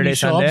 Saturday,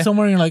 Sunday. Up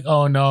somewhere and you're like,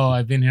 "Oh no,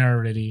 I've been here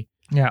already."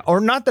 Yeah.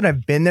 Or not that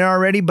I've been there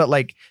already, but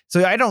like,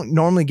 so I don't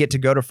normally get to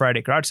go to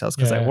Friday garage sales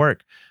because I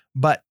work.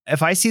 But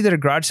if I see that a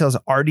garage sale's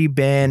already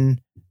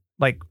been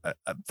like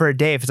for a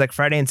day, if it's like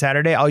Friday and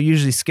Saturday, I'll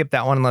usually skip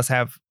that one unless I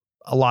have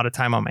a lot of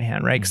time on my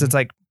hand, right? Because it's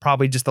like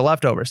probably just the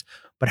leftovers.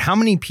 But how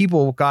many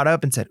people got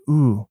up and said,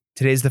 ooh,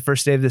 today's the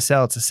first day of the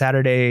sale. It's a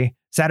Saturday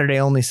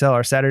only sale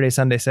or Saturday,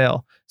 Sunday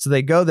sale. So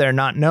they go there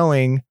not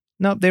knowing,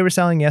 nope, they were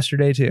selling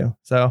yesterday too.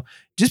 So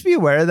just be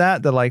aware of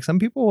that like some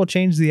people will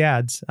change the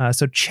ads.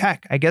 So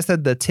check, I guess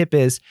that the tip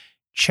is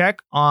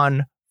check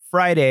on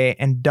Friday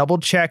and double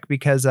check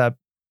because,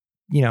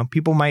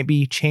 people might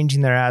be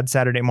changing their ads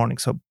Saturday morning.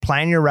 So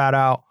plan your route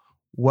out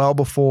well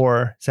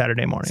before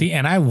Saturday morning. See,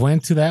 and I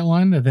went to that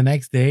one the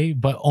next day,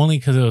 but only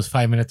because it was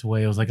 5 minutes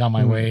away. It was like on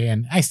my way,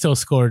 and I still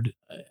scored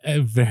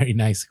a very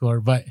nice score.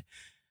 But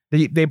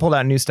they pulled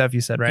out new stuff, you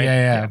said, right?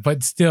 Yeah.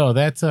 But still,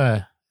 it's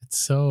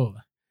so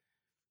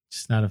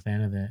just not a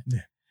fan of that.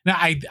 Yeah. Now,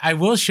 I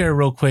will share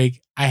real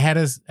quick. I had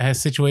a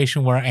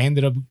situation where I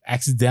ended up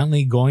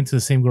accidentally going to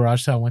the same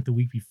garage sale I went the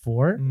week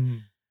before.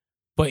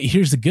 But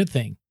here's the good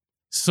thing.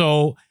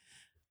 So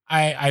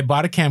I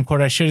bought a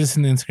camcorder. I shared this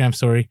in the Instagram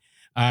story.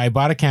 I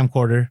bought a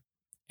camcorder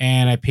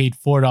and I paid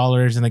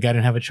 $4 and the guy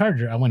didn't have a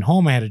charger. I went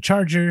home. I had a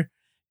charger.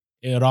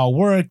 It all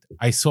worked.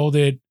 I sold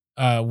it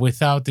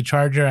without the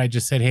charger. I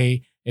just said,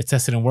 hey, it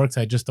tested and works.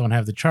 I just don't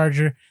have the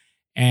charger.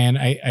 And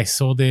I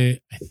sold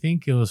it. I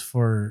think it was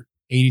for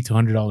 $80 to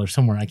 $100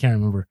 somewhere. I can't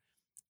remember.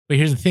 But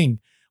here's the thing.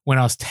 When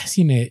I was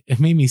testing it, it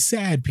made me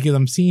sad because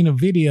I'm seeing a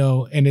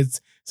video and it's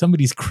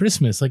somebody's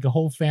Christmas, like a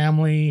whole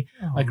family,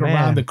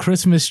 around the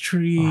Christmas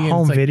tree.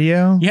 Home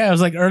video? Yeah, it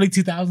was like early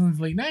 2000s,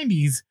 late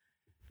 90s.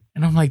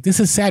 And I'm like, this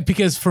is sad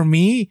because for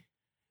me,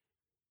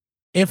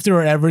 if there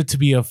were ever to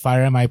be a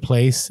fire at my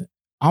place,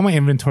 all my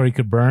inventory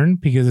could burn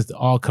because it's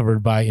all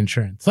covered by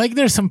insurance. Like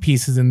there's some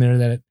pieces in there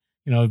that,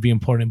 would be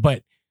important,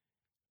 but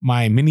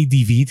my mini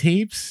DV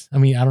tapes. I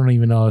mean, I don't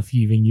even know if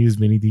you even use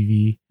mini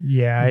DV.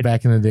 Yeah.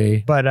 Back in the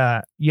day.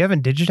 But you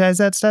haven't digitized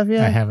that stuff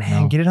yet? I haven't.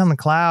 Man, get it on the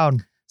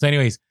cloud. So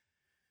anyways,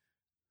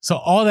 so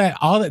all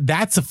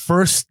that's the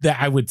first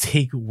that I would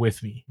take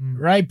with me,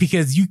 right?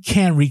 Because you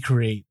can't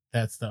recreate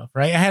that stuff,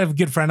 right? I had a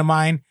good friend of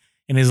mine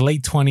in his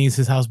late 20s,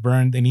 his house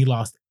burned and he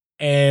lost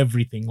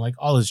everything, like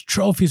all his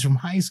trophies from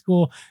high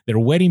school, their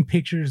wedding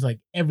pictures, like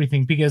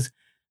everything, because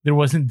there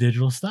wasn't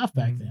digital stuff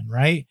back then,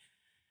 right?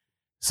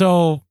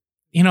 So,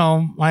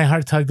 my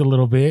heart tugged a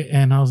little bit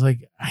and I was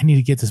like, I need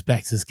to get this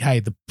back to this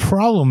guy. The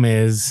problem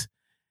is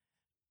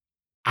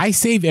I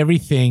save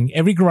everything.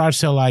 Every garage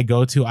sale I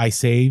go to, I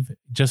save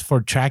just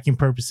for tracking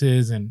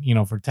purposes and,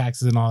 for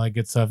taxes and all that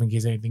good stuff in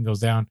case anything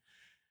goes down.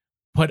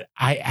 But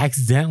I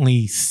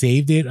accidentally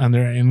saved it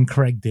under an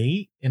incorrect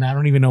date and I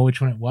don't even know which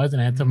one it was.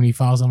 And I had so many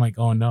files. I'm like,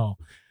 oh no.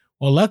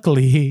 Well,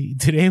 luckily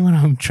today when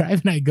I'm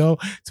driving, I go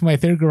to my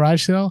third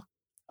garage sale.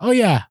 Oh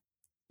yeah.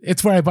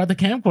 It's where I bought the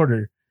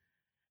camcorder.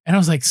 And I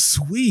was like,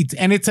 sweet.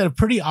 And it's at a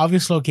pretty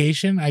obvious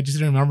location. I just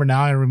didn't remember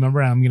now. I remember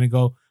I'm going to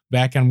go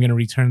back and I'm going to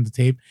return the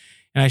tape.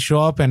 And I show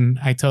up and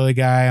I tell the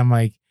guy, I'm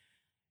like,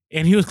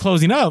 and he was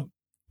closing up.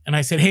 And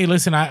I said, hey,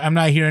 listen, I'm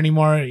not here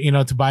anymore,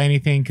 to buy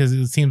anything because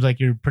it seems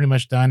like you're pretty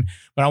much done.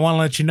 But I want to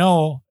let you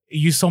know,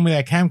 you sold me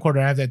that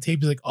camcorder. I have that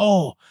tape. He's like,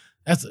 oh,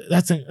 that's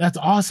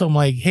awesome.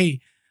 Like, hey,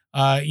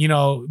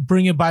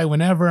 bring it by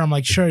whenever. I'm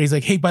like, sure. He's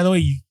like, hey, by the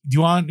way, do you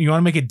want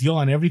to make a deal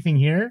on everything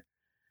here?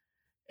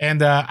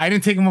 And I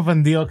didn't take him up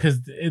on the deal because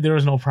there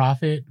was no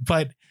profit.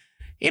 But,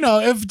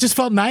 it just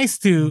felt nice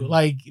to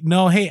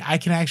know, hey, I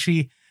can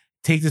actually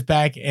take this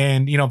back.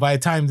 And, by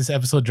the time this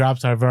episode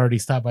drops, I've already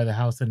stopped by the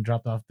house and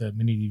dropped off the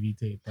mini DV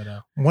tape. But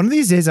one of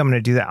these days I'm going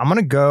to do that. I'm going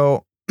to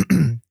go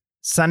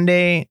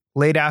Sunday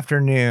late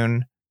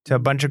afternoon to a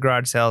bunch of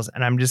garage sales.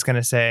 And I'm just going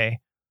to say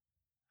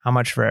how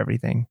much for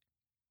everything.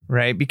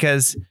 Right.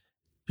 Because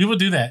people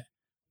do that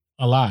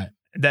a lot.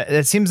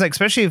 That seems like,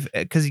 especially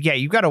because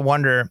you've got to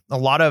wonder a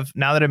lot of,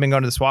 now that I've been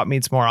going to the swap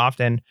meets more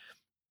often,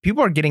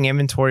 people are getting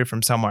inventory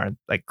from somewhere,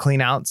 like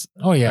clean outs.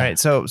 Oh yeah. Right.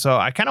 So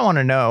I kind of want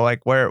to know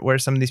where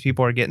some of these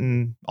people are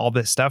getting all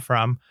this stuff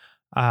from.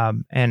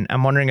 And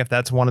I'm wondering if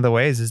that's one of the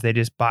ways is they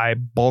just buy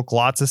bulk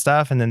lots of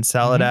stuff and then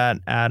sell it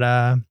at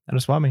a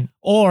swap meet.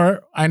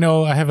 Or I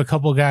know I have a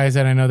couple guys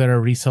that I know that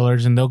are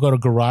resellers and they'll go to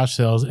garage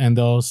sales and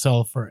they'll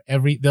sell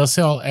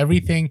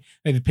everything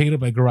that they pick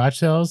up at garage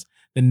sales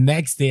the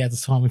next day at the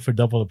swap meet for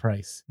double the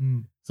price.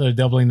 So they're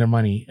doubling their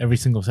money every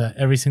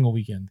single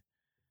weekend.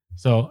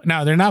 So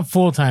now they're not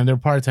full time, they're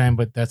part time,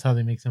 but that's how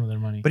they make some of their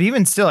money. But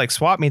even still, like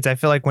swap meets, I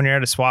feel like when you're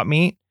at a swap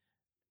meet,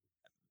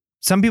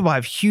 some people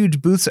have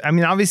huge booths. I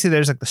mean, obviously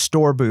there's like the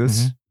store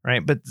booths,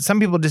 right? But some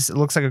people just, it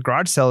looks like a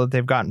garage sale that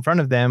they've got in front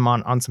of them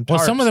on some tarps.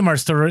 Well, some of them are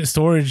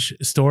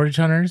storage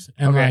hunters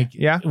and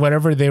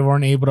whatever they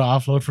weren't able to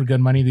offload for good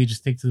money, they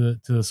just take to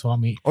the swap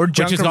meet. Or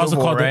junk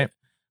removal, right?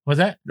 What's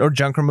that? Or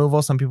junk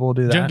removal. Some people will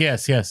do that.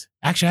 Yes.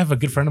 Actually, I have a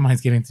good friend of mine's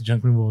getting into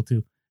junk removal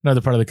too.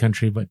 Another part of the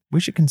country, but we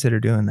should consider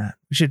doing that.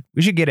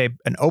 We should get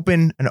an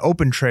open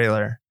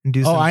trailer and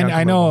do.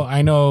 I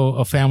know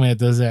a family that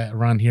does that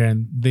around here,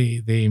 and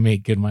they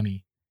make good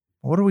money.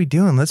 what are we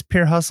doing? Let's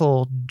pure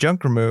hustle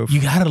junk remove.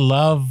 You gotta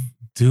love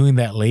doing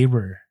that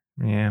labor.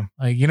 Yeah.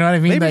 Like, you know what I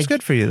mean? Labor's Like,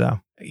 good for you though.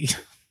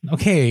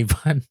 okay,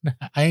 but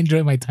I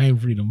enjoy my time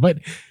freedom. But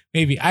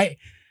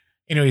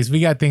anyways, we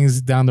got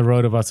things down the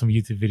road about some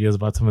YouTube videos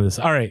about some of this.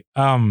 All right.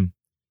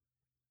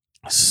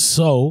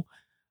 So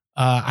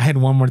I had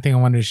one more thing I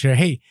wanted to share.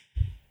 Hey,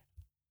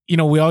 you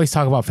know, we always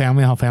talk about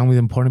family, how family is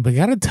important, but I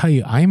gotta tell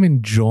you, I'm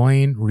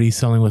enjoying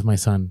reselling with my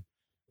son.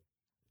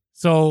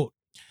 So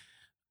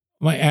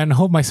and I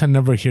hope my son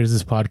never hears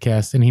this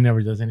podcast, and he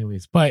never does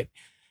anyways. But,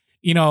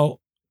 you know,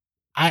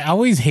 I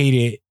always hate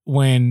it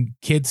when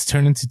kids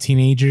turn into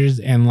teenagers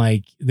and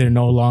like they're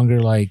no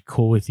longer like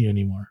cool with you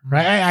anymore.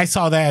 Right. I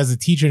saw that as a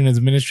teacher and as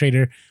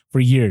administrator for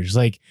years.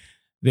 Like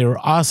they were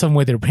awesome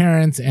with their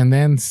parents, and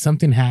then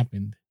something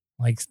happened.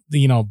 Like,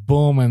 you know,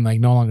 boom, and like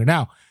no longer.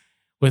 Now,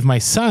 with my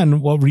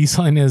son, what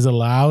reselling has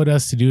allowed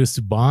us to do is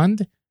to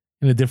bond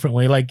in a different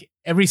way. Like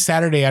every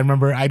Saturday, I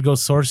remember I'd go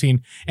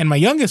sourcing, and my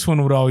youngest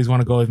one would always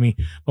want to go with me,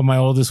 but my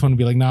oldest one would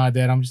be like, "Nah,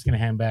 Dad, I'm just gonna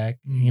hand back.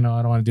 You know,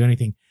 I don't want to do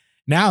anything."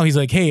 Now he's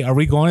like, "Hey, are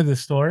we going to the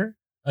store?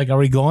 Like, are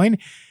we going?"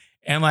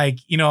 And like,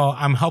 you know,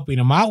 I'm helping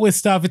him out with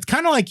stuff. It's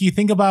kind of like you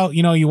think about,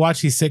 you know, you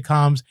watch these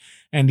sitcoms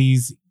and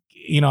these,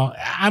 you know,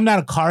 I'm not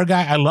a car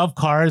guy. I love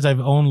cars. I've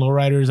owned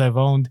lowriders. I've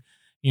owned,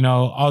 you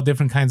know, all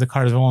different kinds of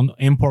cars. I've owned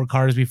import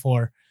cars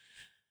before.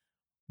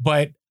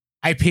 But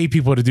I pay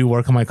people to do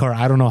work on my car.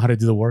 I don't know how to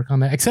do the work on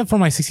that, except for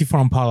my 64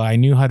 Impala. I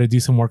knew how to do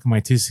some work on my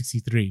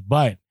 263,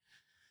 but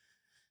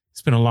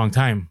it's been a long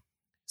time.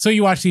 So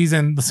you watch these,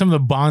 and some of the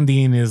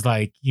bonding is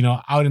like, you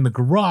know, out in the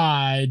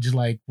garage,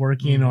 like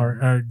working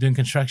or doing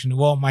construction.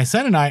 Well, my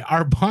son and I,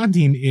 our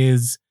bonding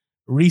is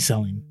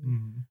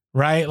reselling,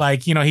 right?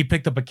 Like, you know, he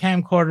picked up a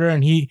camcorder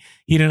and he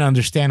didn't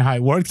understand how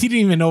it worked. He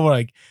didn't even know,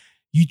 like,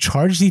 you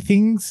charge these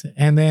things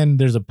and then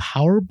there's a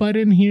power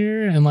button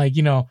here. And like,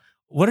 you know,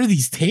 what are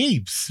these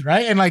tapes,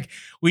 right? And like,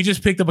 we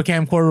just picked up a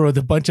camcorder with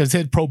a bunch of,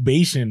 said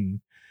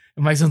probation.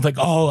 And my son's like,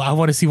 "Oh, I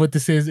want to see what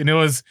this is." And it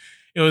was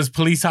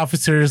police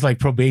officers, like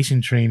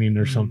probation training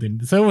or something.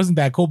 So it wasn't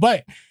that cool,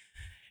 but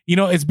you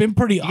know, it's been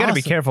pretty awesome. You got to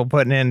be careful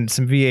putting in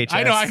some VHS.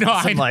 I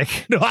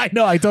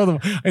know. I told them,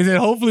 I said,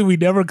 hopefully we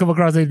never come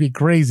across anything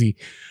crazy,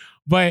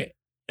 but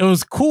it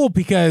was cool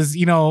because,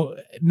 you know,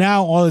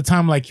 now all the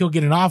time, like he'll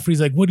get an offer. He's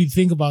like, "What do you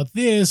think about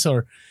this?"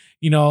 Or,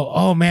 you know,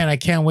 "Oh man, I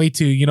can't wait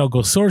to, you know, go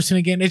sourcing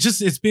again."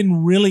 It's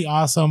been really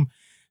awesome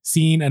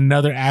seeing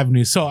another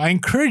avenue. So I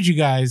encourage you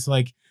guys,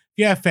 like if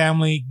you have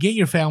family, get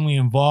your family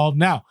involved.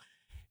 Now,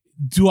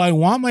 do I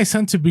want my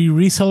son to be a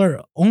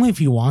reseller? Only if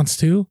he wants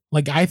to.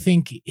 Like, I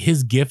think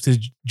his gift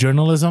is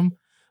journalism.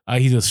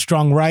 He's a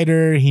strong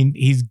writer.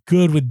 He's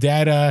good with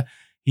data.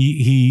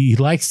 He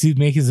likes to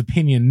make his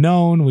opinion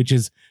known, which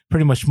is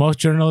pretty much most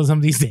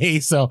journalism these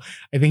days. So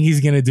I think he's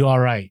going to do all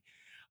right.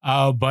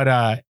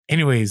 But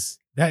anyways,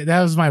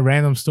 that was my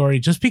random story,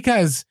 just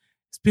because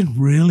it's been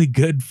really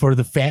good for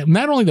the family.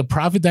 Not only the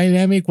profit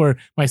dynamic where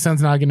my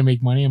son's not going to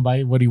make money and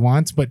buy what he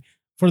wants, but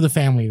for the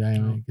family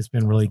dynamic, it's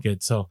been really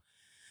good. So,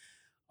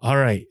 all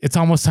right, it's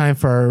almost time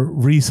for our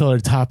reseller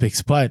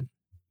topics, but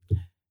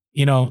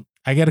you know,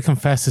 I got to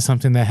confess to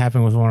something that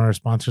happened with one of our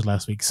sponsors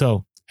last week.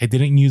 So I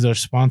didn't use our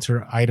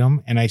sponsor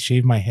item, and I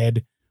shaved my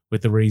head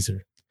with a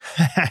razor.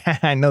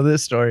 I know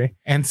this story.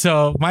 And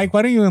so, Mike,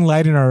 why don't you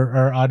enlighten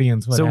our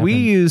audience? So we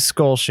use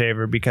Skull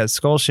Shaver because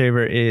Skull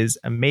Shaver is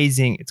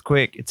amazing. It's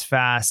quick. It's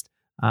fast.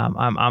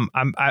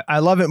 I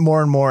love it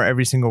more and more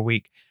every single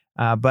week.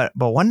 But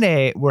one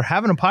day we're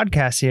having a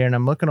podcast here, and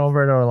I'm looking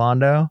over at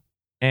Orlando,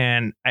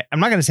 and I'm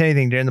not going to say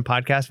anything during the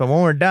podcast, but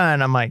when we're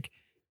done, I'm like,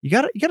 you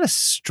got a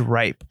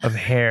stripe of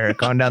hair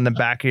going down the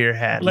back of your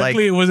head.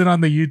 Luckily, it wasn't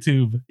on the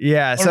YouTube.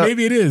 Yeah, or so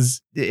maybe it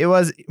is. It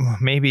was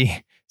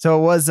maybe. So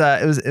it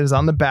was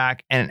on the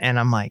back, and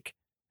I'm like,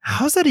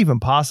 how's that even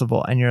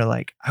possible? And you're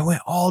like, I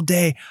went all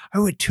day. I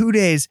went 2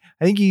 days.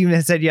 I think you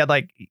even said you had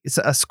like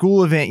a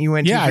school event you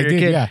went to for your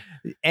kid. Yeah.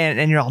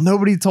 And you're all,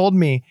 nobody told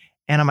me.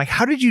 And I'm like,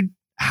 how could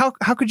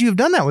you have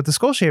done that with the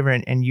Skull Shaver?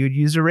 And you'd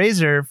use a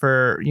razor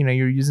for, you know,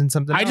 you're using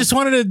something else. Just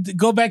wanted to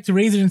go back to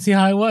razor and see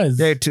how it was.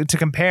 Yeah, to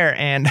compare.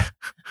 And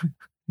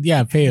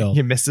yeah, fail.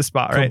 You missed the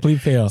spot, right? Complete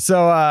fail.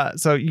 So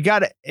you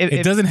got it.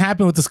 It doesn't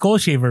happen with the Skull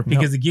Shaver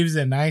because it gives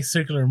it a nice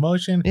circular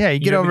motion. Yeah, you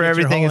get over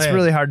everything. It's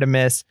really hard to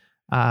miss.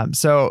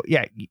 So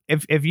yeah,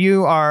 if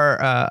you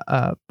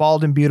are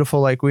bald and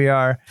beautiful like we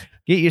are,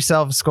 get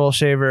yourself a Skull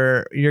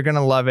Shaver. You're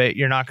gonna love it.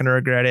 You're not gonna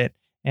regret it.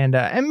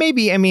 And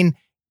maybe, I mean,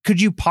 could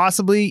you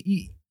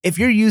possibly, if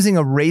you're using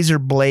a razor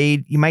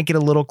blade, you might get a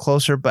little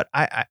closer. But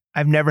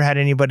I've never had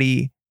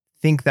anybody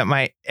think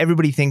that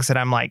everybody thinks that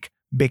I'm like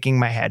bicking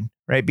my head,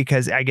 right?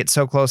 Because I get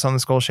so close on the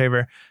Skull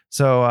Shaver.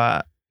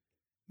 So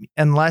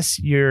unless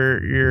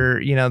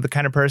you're you know, the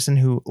kind of person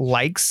who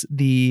likes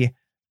the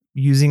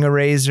using a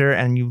razor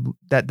and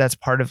that's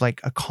part of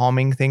like a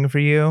calming thing for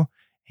you,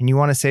 and you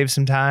want to save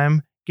some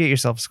time, get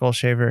yourself a Skull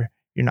Shaver.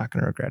 You're not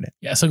going to regret it.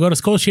 Yeah. So go to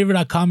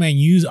skullshaver.com and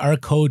use our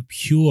code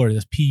PURE.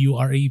 That's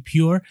PURE,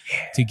 PURE,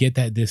 to get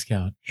that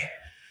discount.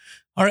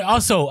 All right.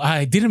 Also,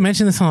 I didn't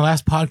mention this on the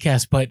last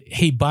podcast, but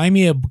hey,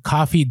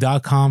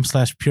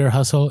 buymeacoffee.com/pure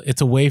hustle.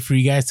 It's a way for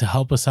you guys to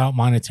help us out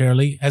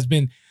monetarily. Has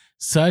been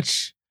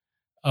such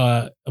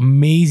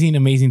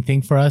amazing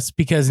thing for us,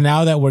 because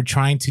now that we're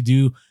trying to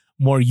do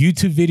more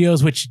YouTube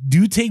videos, which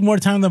do take more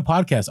time than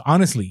podcasts,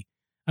 honestly.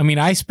 I mean,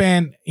 I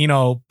spent,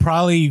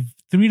 probably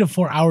 3 to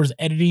 4 hours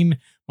editing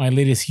my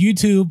latest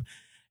YouTube,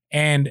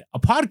 and a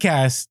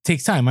podcast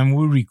takes time. I mean,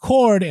 we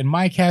record and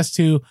Mike has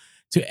to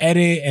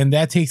edit, and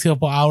that takes a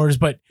couple hours.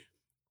 But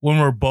when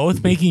we're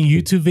both making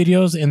YouTube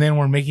videos and then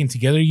we're making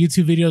together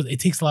YouTube videos, it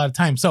takes a lot of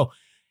time. So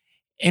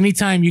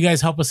anytime you guys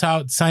help us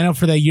out, sign up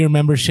for that year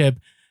membership,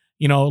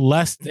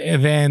 less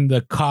than the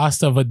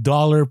cost of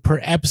 $1 per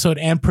episode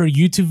and per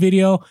YouTube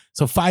video.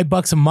 So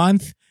 $5 a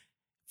month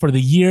for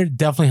the year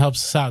definitely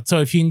helps us out.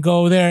 So if you can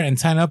go there and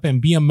sign up and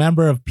be a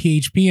member of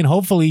PHP, and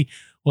hopefully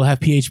we'll have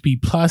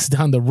PHP Plus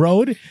down the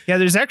road. Yeah,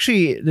 there's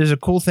a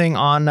cool thing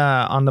on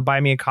the Buy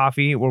Me a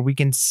Coffee where we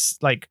can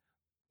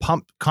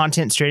pump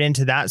content straight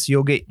into that, so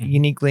you'll get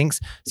unique links.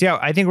 So yeah,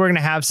 I think we're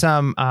gonna have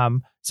some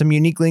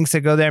unique links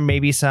that go there.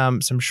 Maybe some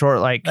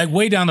short like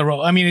way down the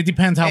road. I mean, it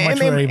depends how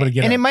much we're able to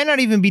get. And it might not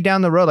even be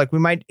down the road. Like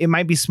it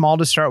might be small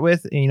to start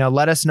with.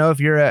 Let us know if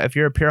you're a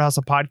Pure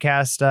Hustle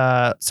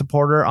podcast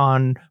supporter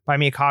on Buy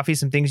Me a Coffee.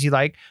 Some things you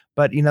like.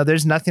 But,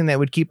 there's nothing that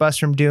would keep us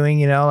from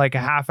doing, like a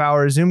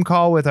half-hour Zoom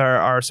call with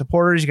our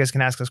supporters. You guys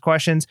can ask us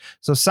questions.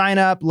 So sign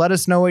up, let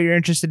us know what you're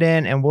interested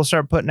in, and we'll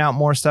start putting out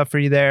more stuff for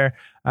you there,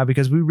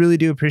 because we really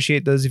do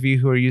appreciate those of you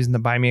who are using the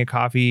Buy Me a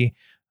Coffee.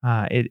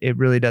 It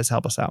really does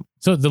help us out.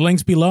 So the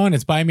link's below, and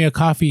it's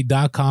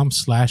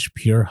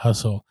buymeacoffee.com/pure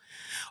hustle.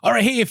 All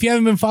right. Hey, if you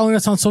haven't been following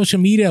us on social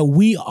media,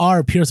 we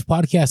are Pure Hustle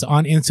Podcast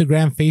on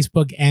Instagram,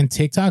 Facebook, and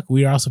TikTok.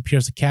 We are also Pure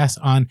Hustle Cast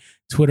on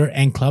Twitter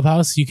and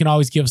Clubhouse. You can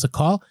always give us a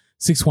call.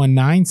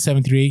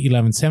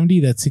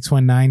 619-738-1170. That's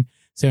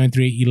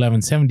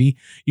 619-738-1170.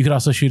 You could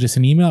also shoot us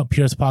an email,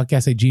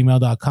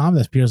 purehustlepodcast@gmail.com.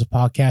 That's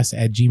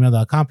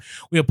purehustlepodcast@gmail.com.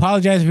 We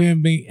apologize for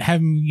haven't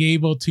been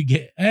able to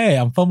get,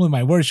 I'm fumbling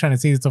my words trying to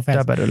say it so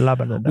fast.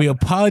 We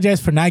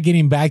apologize for not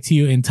getting back to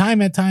you in time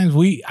at times.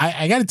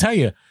 I got to tell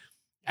you,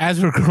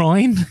 as we're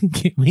growing,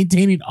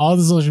 maintaining all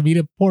the social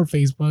media, poor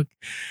Facebook,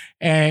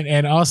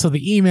 and also the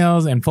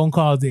emails and phone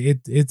calls,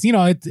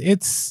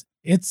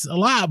 it's a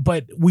lot,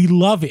 but we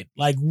love it.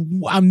 Like,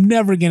 I'm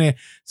never going to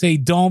say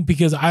don't,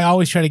 because I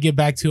always try to get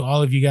back to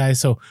all of you guys.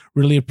 So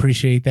really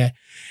appreciate that.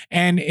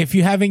 And if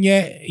you haven't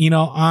yet,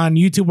 on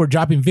YouTube, we're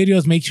dropping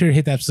videos. Make sure to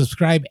hit that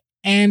subscribe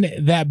and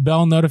that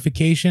bell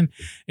notification.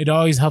 It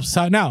always helps us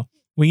out. Now,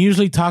 we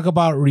usually talk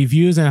about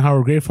reviews and how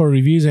we're grateful for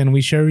reviews, and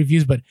we share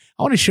reviews, but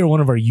I want to share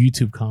one of our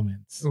YouTube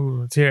comments. Ooh,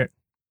 let's hear it.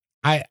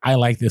 I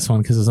like this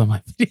one because it was on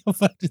my video.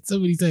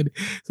 Somebody said,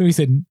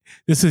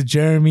 this is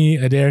Jeremy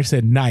Adair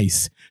said,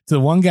 nice. To the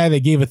one guy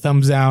that gave a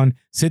thumbs down,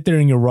 sit there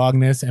in your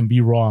wrongness and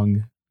be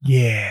wrong.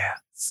 Yeah.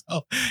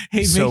 So, hey,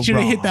 make sure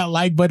to hit that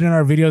like button in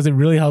our videos. It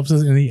really helps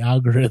us in the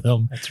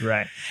algorithm. That's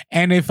right.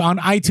 And if on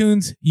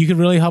iTunes, you can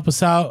really help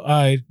us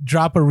out,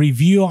 drop a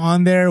review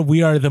on there.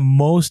 We are the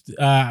most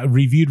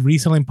reviewed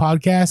reselling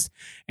podcast.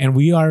 And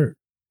we are,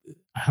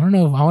 I don't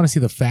know if I want to see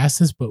the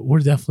fastest, but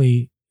we're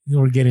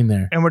getting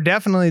there. And we're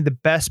definitely the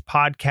best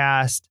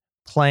podcast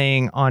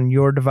playing on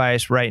your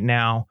device right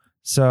now.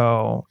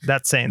 So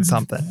that's saying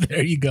something.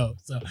 There you go.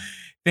 So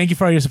thank you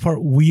for all your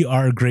support. We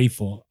are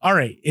grateful. All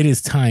right. It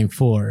is time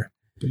for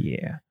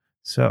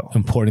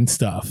important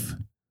stuff.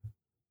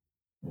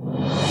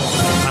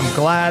 I'm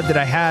glad that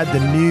I had the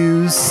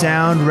news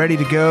sound ready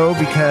to go,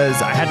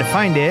 because I had to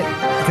find it,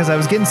 because I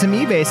was getting some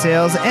eBay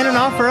sales and an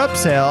offer up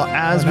sale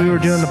as we were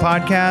doing the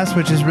podcast,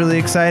 which is really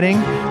exciting.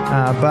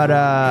 But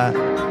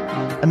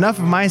enough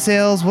of my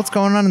sales. What's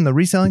going on in the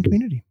reselling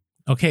community?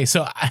 Okay,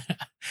 so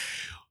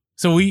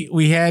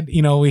we had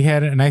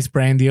a nice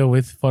brand deal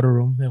with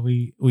PhotoRoom that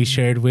we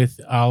shared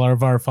with all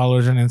of our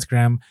followers on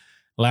Instagram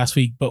last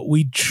week. But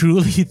we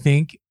truly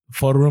think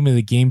PhotoRoom is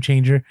a game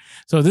changer.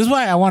 So this is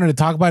why I wanted to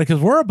talk about it,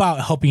 because we're about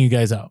helping you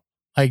guys out.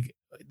 Like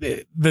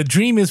the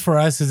dream is for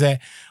us is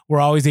that we're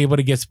always able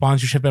to get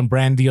sponsorship and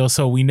brand deals,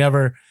 so we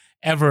never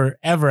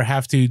ever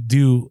have to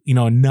do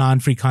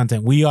non-free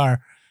content. We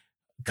are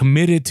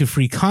committed to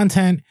free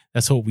content.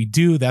 That's what we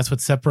do. That's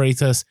what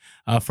separates us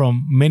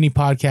from many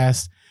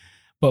podcasts.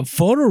 But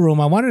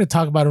PhotoRoom, I wanted to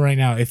talk about it right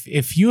now.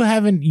 If you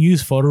haven't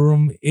used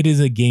PhotoRoom, it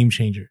is a game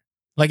changer.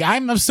 Like,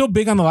 I'm still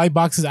big on the light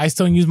boxes. I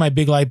still use my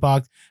big light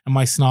box and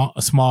my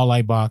small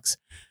light box.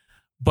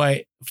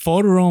 But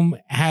PhotoRoom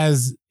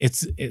has, I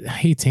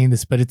hate saying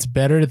this, but it's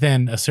better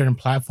than a certain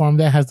platform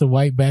that has the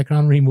white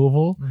background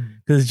removal,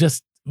 because it's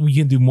just,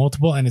 you can do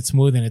multiple and it's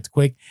smooth and it's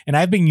quick. And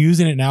I've been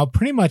using it now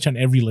pretty much on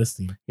every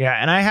listing. Yeah.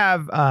 And I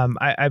have,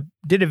 I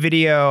did a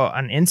video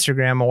on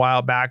Instagram a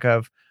while back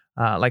of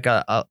like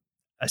a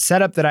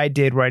setup that I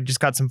did where I just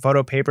got some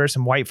photo paper,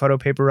 some white photo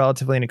paper,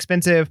 relatively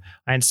inexpensive.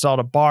 I installed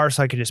a bar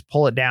so I could just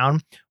pull it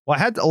down. Well, I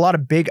had a lot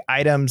of big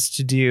items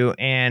to do.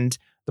 And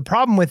the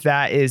problem with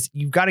that is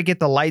you've got to get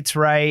the lights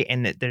right.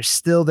 And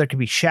there could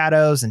be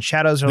shadows, and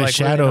shadows are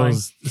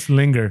shadows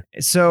linger.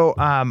 So,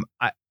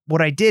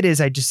 what I did is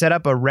I just set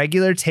up a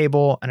regular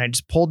table and I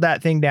just pulled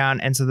that thing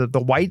down. And so the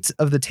whites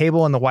of the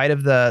table and the white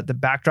of the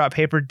backdrop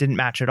paper didn't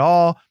match at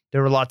all.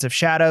 There were lots of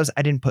shadows.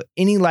 I didn't put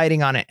any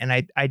lighting on it. And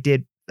I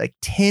did like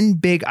 10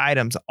 big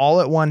items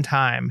all at one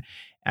time.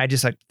 I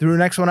just like threw the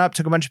next one up,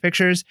 took a bunch of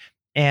pictures,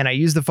 and I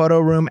used the Photo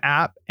Room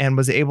app and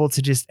was able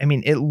to just, I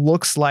mean, it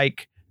looks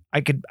like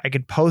I could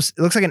post,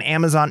 it looks like an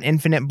Amazon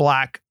infinite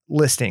black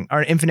listing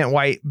or infinite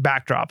white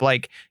backdrop,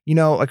 like, you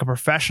know, like a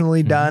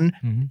professionally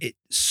done, it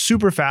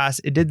super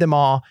fast. It did them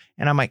all.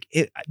 And I'm like,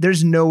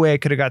 there's no way I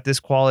could have got this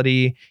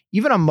quality.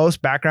 Even on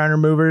most background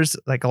removers,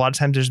 like a lot of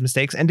times there's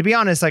mistakes. And to be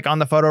honest, like on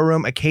the Photo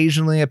Room,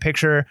 occasionally a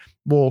picture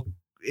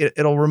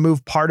it'll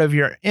remove part of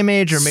your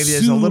image, or maybe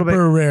there's a little bit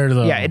rare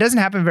though. Yeah, it doesn't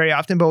happen very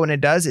often, but when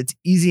it does, it's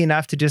easy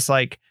enough to just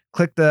like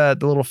click the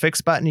little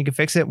fix button. You can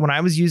fix it. When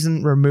I was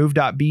using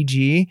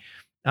remove.bg,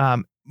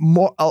 a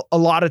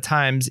lot of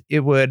times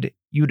you would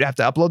have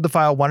to upload the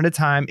file one at a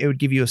time. It would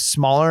give you a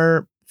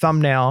smaller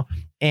thumbnail,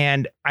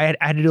 and I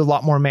had to do a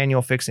lot more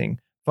manual fixing.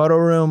 Photo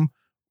Room,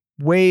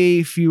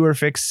 way fewer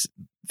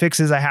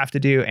fixes I have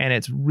to do, and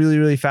it's really,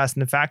 really fast.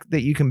 And the fact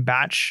that you can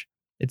batch,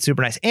 it's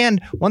super nice.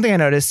 And one thing I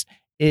noticed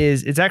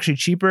is it's actually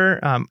cheaper.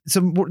 So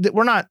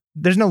we're not,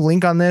 there's no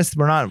link on this.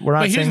 We're not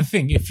But here's the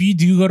thing. If you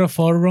do go to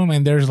Photo Room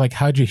and there's like,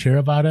 how'd you hear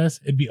about us?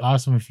 It'd be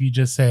awesome if you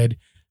just said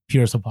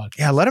Pure Hustle Podcast.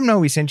 Yeah, let them know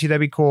we sent you. That'd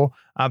be cool.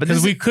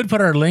 Because we could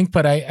put our link,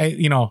 but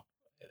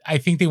I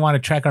think they want to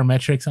track our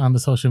metrics on the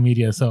social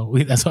media. So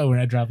that's why we're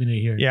not dropping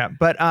it here. Yeah.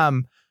 But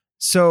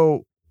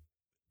so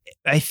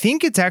I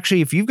think it's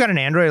actually, if you've got an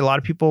Android, a lot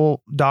of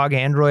people dog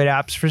Android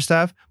apps for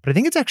stuff, but I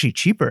think it's actually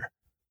cheaper.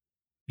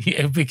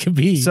 Yeah, it could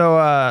be. So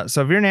if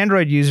you're an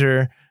Android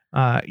user,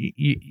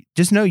 you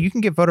just know you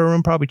can get Photo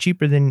Room probably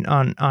cheaper than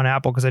on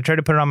Apple. Because I tried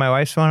to put it on my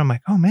wife's phone. I'm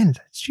like, oh man,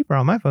 it's cheaper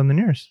on my phone than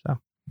yours. So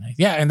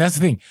yeah, and that's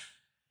the thing.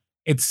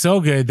 It's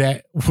so good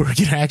that we're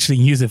gonna actually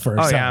use it for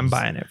ourselves. Oh yeah, I'm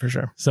buying it for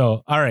sure.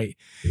 So all right,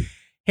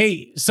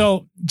 hey,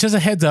 so just a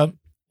heads up.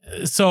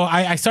 So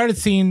I started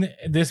seeing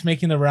this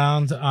making the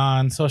rounds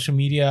on social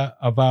media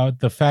about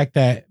the fact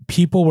that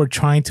people were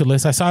trying to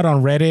list. I saw it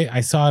on Reddit.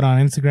 I saw it on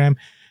Instagram.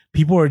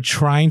 People were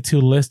trying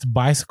to list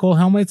bicycle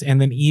helmets, and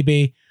then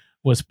eBay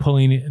was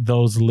pulling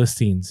those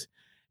listings.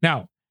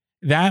 Now,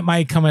 that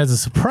might come as a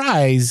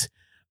surprise,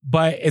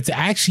 but it's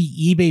actually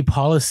eBay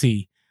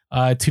policy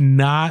to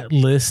not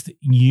list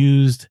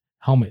used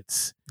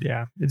helmets.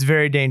 Yeah, it's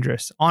very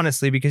dangerous,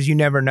 honestly, because you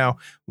never know.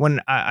 When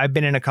I've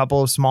been in a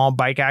couple of small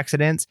bike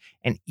accidents,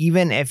 and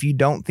even if you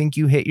don't think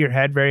you hit your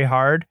head very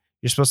hard,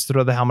 you're supposed to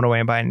throw the helmet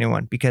away and buy a new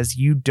one, because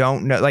you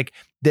don't know. Like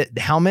the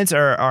helmets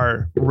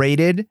are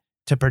rated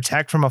to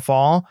protect from a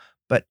fall,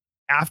 but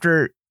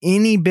after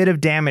any bit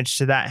of damage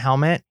to that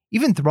helmet,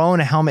 even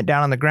throwing a helmet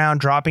down on the ground,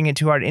 dropping it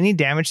too hard, any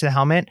damage to the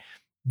helmet,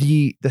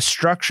 the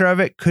structure of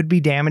it could be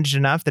damaged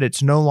enough that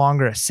it's no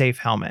longer a safe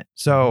helmet.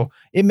 So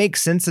it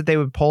makes sense that they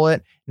would pull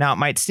it. Now it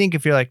might stink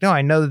if you're like, no,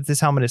 I know that this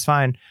helmet is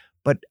fine,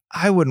 but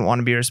I wouldn't want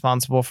to be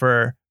responsible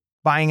for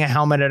buying a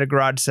helmet at a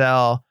garage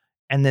sale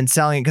and then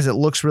selling it because it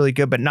looks really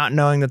good, but not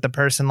knowing that the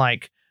person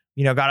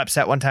got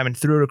upset one time and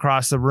threw it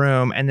across the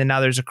room, and then now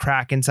there's a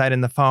crack inside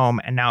in the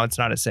foam, and now it's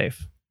not as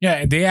safe.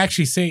 Yeah, they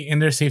actually say in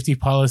their safety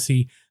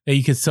policy that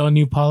you could sell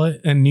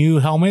new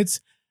helmets,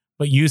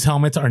 but used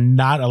helmets are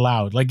not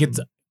allowed. Like it's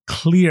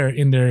clear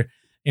in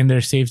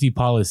their safety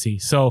policy.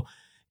 So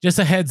just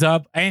a heads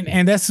up,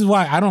 and this is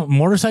why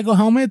motorcycle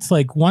helmets,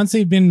 like once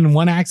they've been in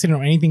one accident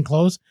or anything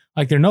close,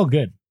 like they're no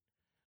good,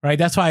 right?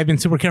 That's why I've been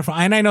super careful.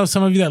 And I know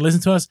some of you that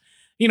listen to us,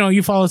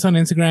 you follow us on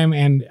Instagram,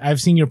 and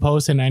I've seen your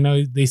posts, and I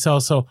know they sell.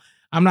 So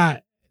I'm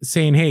not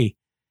saying, hey,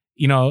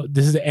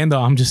 this is the end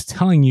all. I'm just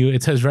telling you,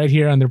 it says right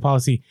here on their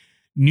policy,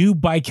 used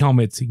bike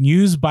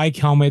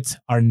helmets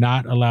are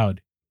not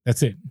allowed.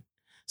 That's it.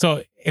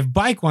 So if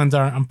bike ones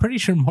are, I'm pretty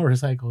sure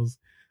motorcycles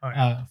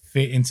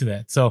fit into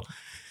that. So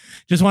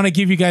just want to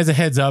give you guys a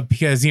heads up,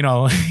 because, you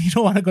don't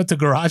want to go to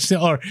garage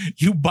sale, or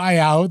you buy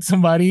out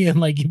somebody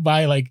and you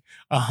buy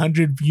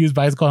 100 used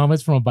bicycle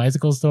helmets from a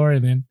bicycle store,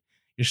 and then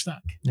you're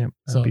stuck. Yep.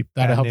 So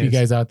that'll help you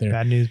guys out there.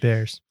 Bad news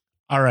bears.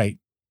 All right.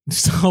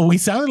 So we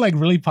sounded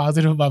really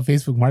positive about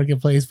Facebook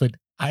Marketplace, but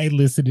I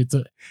listed it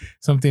to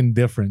something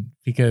different,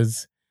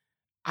 because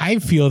I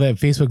feel that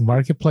Facebook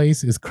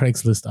Marketplace is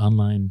Craigslist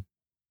online.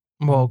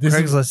 Well,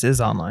 Craigslist is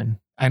online.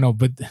 I know,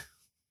 but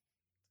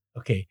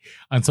okay,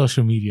 on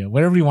social media,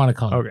 whatever you want to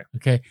call it.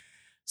 Okay.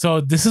 So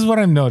this is what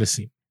I'm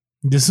noticing.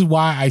 This is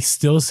why I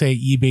still say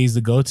eBay is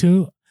the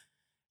go-to.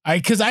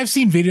 Because I've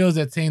seen videos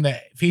that saying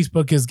that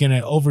Facebook is going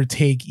to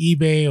overtake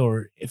eBay,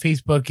 or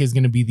Facebook is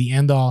going to be the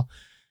end all.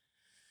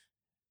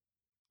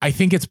 I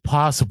think it's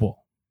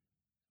possible,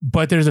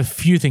 but there's a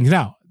few things.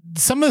 Now,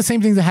 some of the same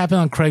things that happen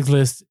on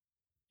Craigslist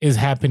is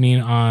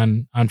happening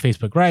on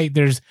Facebook, right?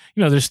 There's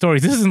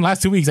stories. This is in the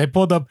last 2 weeks. I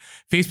pulled up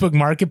Facebook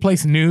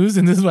Marketplace news,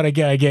 and this is what I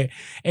get. I get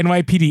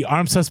NYPD,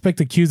 armed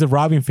suspect accused of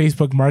robbing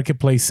Facebook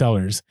Marketplace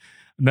sellers.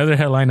 Another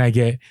headline I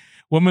get,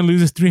 woman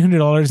loses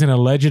 $300 in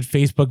alleged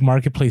Facebook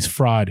Marketplace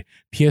fraud.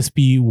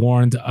 PSP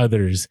warns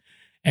others.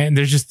 And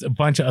there's just a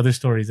bunch of other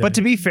stories. But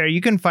to be fair,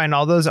 you can find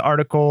all those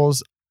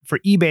articles for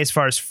eBay as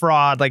far as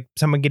fraud, like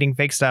someone getting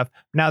fake stuff.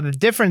 Now the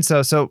difference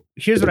though, so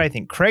here's what I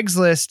think: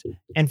 Craigslist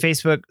and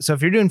Facebook. So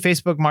if you're doing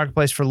Facebook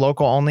Marketplace for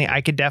local only,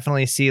 I could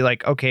definitely see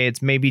like, okay,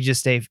 it's maybe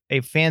just a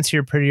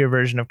fancier, prettier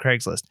version of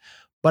Craigslist.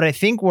 But I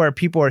think where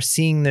people are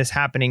seeing this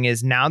happening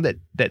is now that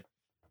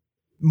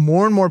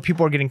more and more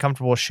people are getting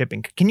comfortable with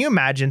shipping. Can you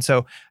imagine?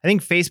 So I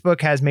think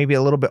Facebook has maybe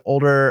a little bit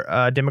older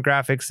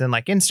demographics than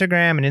like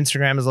Instagram, and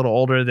Instagram is a little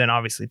older than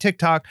obviously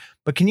TikTok.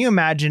 But can you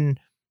imagine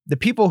the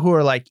people who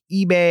are like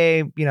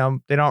eBay? You know,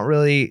 they don't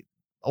really,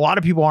 a lot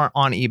of people aren't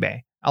on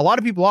eBay. A lot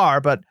of people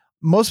are, but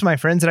most of my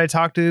friends that I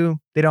talk to,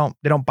 they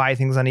don't buy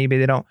things on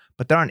eBay.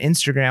 But they're on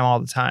Instagram all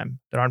the time.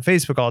 They're on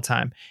Facebook all the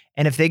time.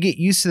 And if they get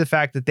used to the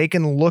fact that they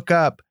can look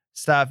up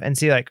stuff and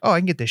see like, oh, I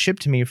can get this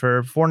shipped to me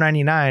for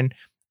 $4.99.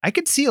 I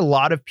could see a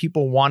lot of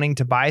people wanting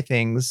to buy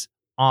things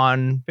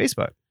on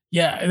Facebook.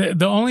 Yeah,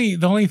 the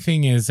only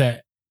thing is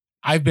that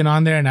I've been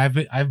on there and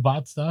I've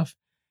bought stuff,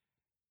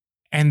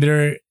 and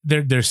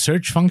their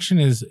search function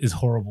is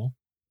horrible.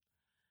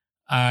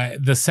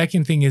 The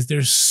second thing is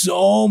there's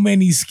so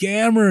many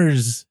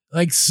scammers,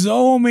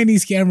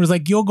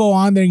 Like you'll go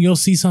on there and you'll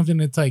see something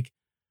that's like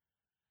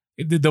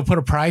they'll put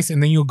a price,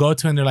 and then you'll go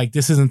to and they're like,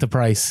 this isn't the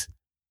price.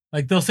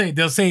 Like they'll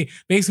say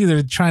basically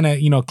they're trying to,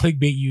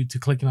 clickbait you to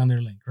clicking on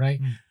their link, right?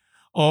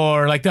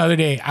 Or like the other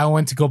day, I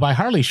went to go buy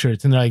Harley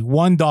shirts and they're like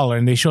 $1,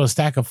 and they show a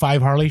stack of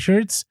 5 Harley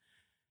shirts.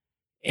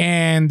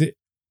 And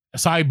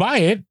so I buy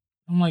it.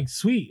 I'm like,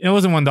 sweet. It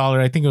wasn't $1.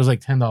 I think it was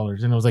like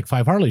 $10, and it was like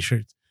 5 Harley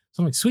shirts.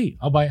 So I'm like, sweet.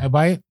 I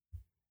buy it.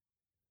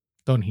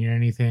 Don't hear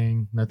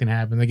anything. Nothing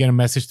happens. I get a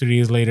message 3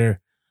 days later.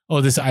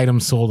 Oh, this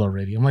item's sold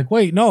already. I'm like,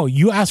 wait, no,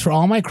 you asked for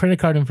all my credit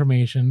card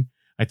information.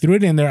 I threw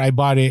it in there. I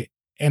bought it,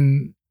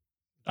 and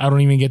I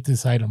don't even get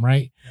this item,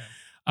 right? Yeah.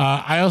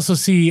 I also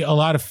see a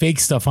lot of fake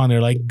stuff on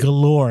there, like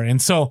galore.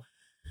 And so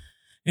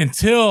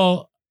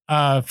until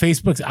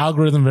Facebook's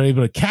algorithm are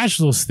able to catch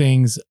those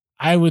things,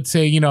 I would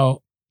say,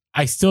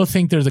 I still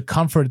think there's a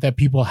comfort that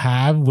people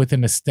have with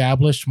an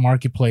established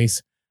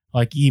marketplace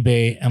like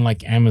eBay and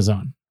like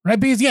Amazon, right?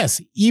 Because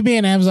yes, eBay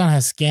and Amazon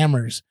has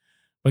scammers.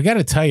 But I got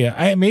to tell you,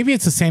 maybe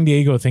it's a San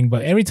Diego thing,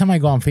 but every time I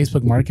go on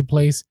Facebook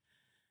Marketplace,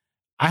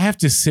 I have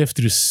to sift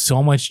through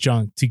so much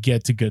junk to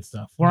get to good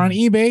stuff. Where on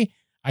eBay,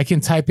 I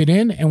can type it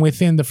in, and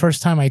within the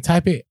first time I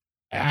type it,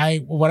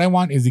 what I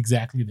want is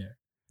exactly there.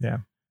 Yeah.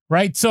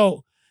 Right.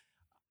 So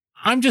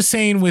I'm just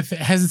saying, with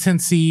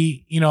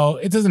hesitancy,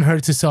 it doesn't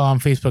hurt to sell on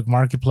Facebook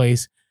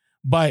Marketplace,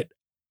 but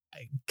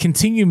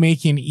continue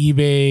making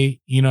eBay,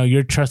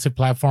 your trusted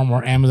platform,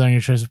 or Amazon your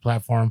trusted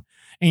platform.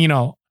 And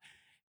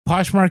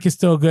Poshmark is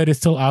still good. It's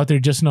still out there.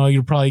 Just know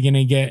you're probably going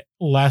to get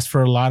less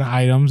for a lot of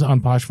items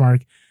on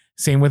Poshmark.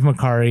 Same with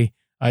Mercari.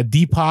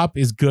 Depop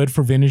is good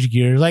for vintage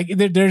gear. Like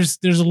there's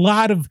a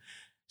lot of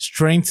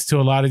strengths to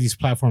a lot of these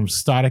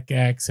platforms,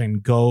 StockX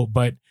and Go.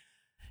 But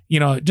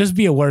just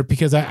be aware,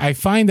 because I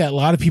find that a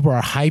lot of people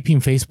are hyping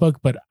Facebook,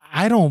 but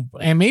I don't.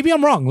 And maybe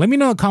I'm wrong. Let me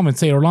know in the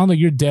comments. Say, Orlando,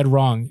 you're dead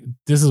wrong.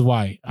 This is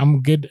why.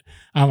 I'm good.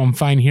 I'm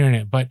fine hearing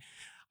it. But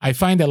I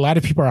find that a lot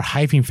of people are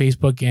hyping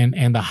Facebook,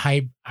 and the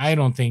hype, I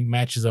don't think,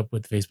 matches up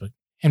with Facebook.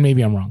 And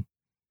maybe I'm wrong.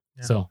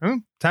 Yeah. So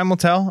time will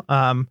tell.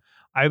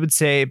 I would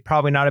say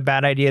probably not a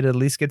bad idea to at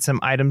least get some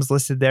items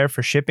listed there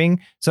for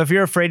shipping. So if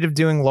you're afraid of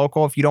doing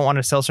local, if you don't want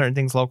to sell certain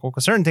things local,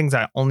 because certain things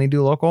I only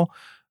do local,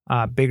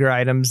 bigger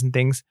items and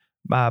things.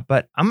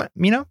 But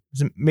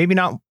maybe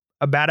not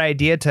a bad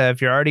idea to,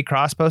 if you're already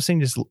cross posting,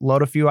 just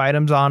load a few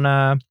items on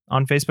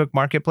Facebook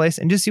Marketplace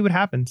and just see what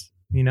happens.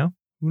 Who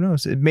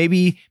knows?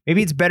 Maybe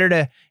it's better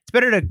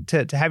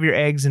to have your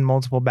eggs in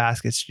multiple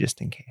baskets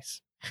just in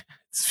case.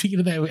 Speaking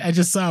of that, I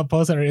just saw a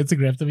post on our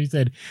Instagram. Somebody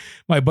said,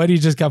 my buddy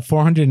just got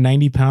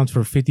 490 pounds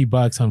for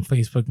 $50 on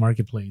Facebook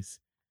Marketplace.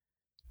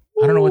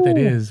 I don't know what that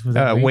is. Was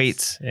that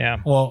weights? Yeah.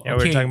 Well, yeah,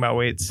 we were talking about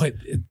weights. But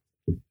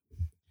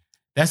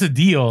that's a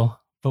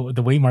deal. But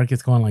the weight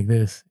market's going like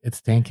this.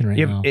 It's tanking right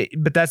now.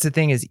 But that's the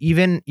thing is,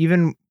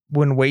 even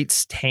when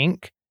weights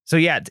tank, so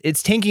yeah,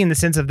 it's tanking in the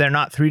sense of they're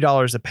not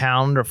 $3 a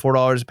pound or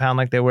 $4 a pound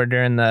like they were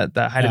during the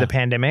height of the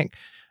pandemic.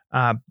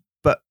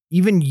 But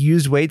even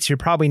used weights, you're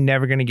probably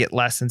never going to get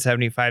less than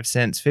 75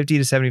 cents, 50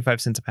 to 75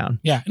 cents a pound.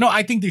 Yeah. No,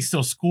 I think they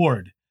still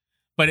scored.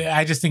 But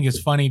I just think it's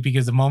funny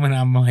because the moment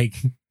I'm like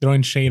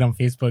throwing shade on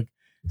Facebook,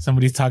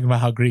 somebody's talking about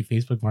how great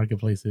Facebook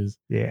Marketplace is.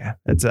 Yeah,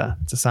 it's a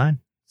sign.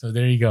 So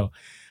there you go.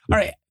 All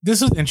right.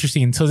 This was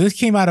interesting. So this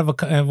came out of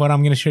what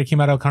I'm going to share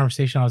came out of a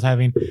conversation I was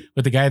having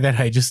with the guy that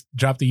I just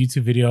dropped the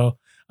YouTube video,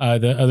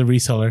 the other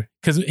reseller,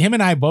 because him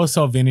and I both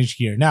sell vintage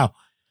gear. Now,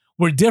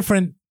 we're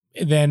different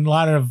than a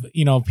lot of,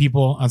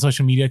 people on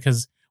social media,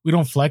 because we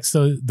don't flex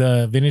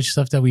the vintage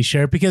stuff that we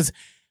share, because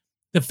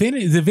the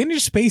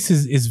vintage space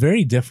is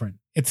very different.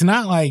 It's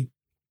not like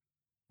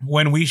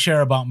when we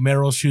share about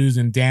Merrell shoes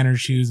and Danner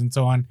shoes and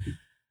so on.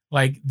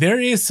 Like there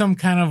is some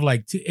kind of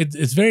like,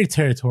 it's very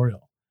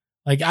territorial.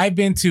 Like I've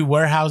been to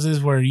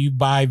warehouses where you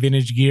buy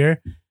vintage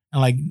gear,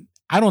 and like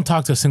I don't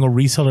talk to a single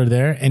reseller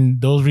there,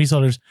 and those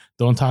resellers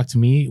don't talk to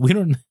me. They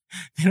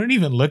don't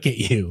even look at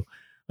you.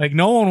 Like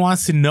no one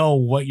wants to know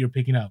what you're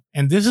picking up.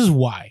 And this is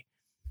why.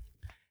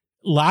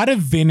 lot of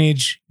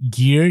vintage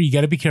gear, you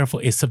got to be careful,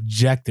 is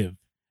subjective,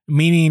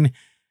 meaning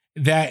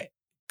that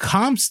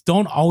comps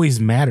don't always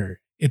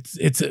matter.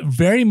 It's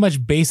very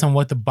much based on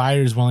what the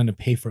buyer is willing to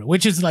pay for it,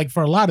 which is like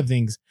for a lot of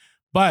things.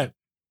 But,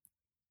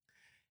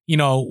 you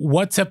know,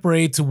 what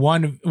separates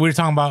one, we're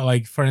talking about,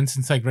 like, for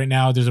instance, like right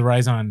now, there's a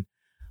rise on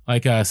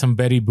like some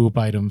Betty Boop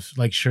items,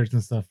 like shirts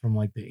and stuff from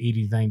like the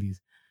 80s, 90s.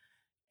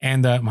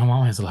 And my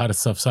mom has a lot of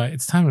stuff. So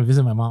it's time to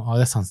visit my mom. Oh,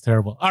 that sounds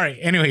terrible. All right.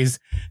 Anyways,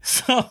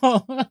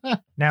 so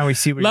now we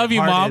see where love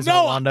your you, heart Mom. is,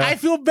 No, Orlando. I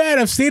feel bad.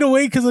 I've stayed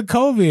away because of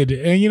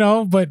COVID, and, you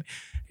know, but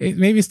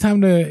maybe it's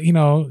time to, you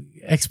know,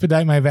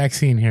 expedite my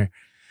vaccine here.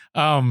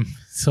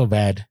 So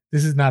bad.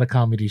 This is not a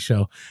comedy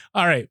show.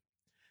 All right.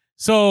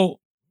 So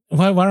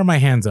why are my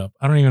hands up?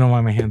 I don't even know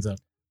why my hands up.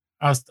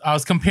 I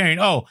was comparing.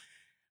 Oh,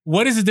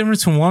 what is the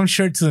difference from one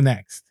shirt to the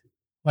next?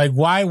 Like,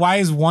 why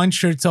is one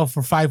shirt sell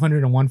for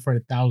 500 and one for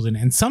 1,000?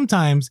 And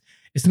sometimes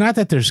it's not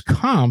that there's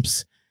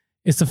comps.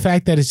 It's the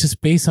fact that it's just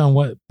based on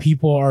what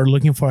people are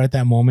looking for at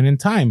that moment in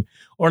time.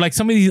 Or like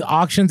some of these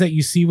auctions that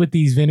you see with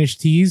these vintage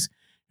tees,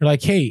 you're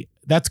like, hey,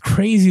 that's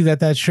crazy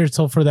that shirt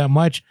sold for that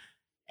much.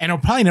 And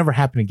it'll probably never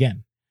happen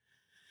again.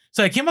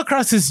 So I came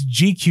across this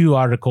GQ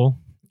article,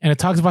 and it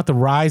talks about the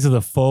rise of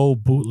the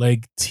faux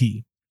bootleg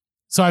tee.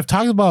 So I've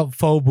talked about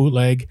faux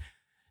bootleg,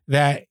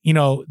 that, you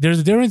know, there's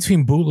a difference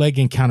between bootleg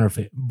and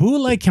counterfeit.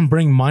 Bootleg can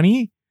bring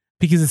money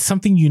because it's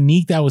something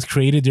unique that was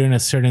created during a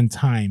certain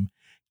time.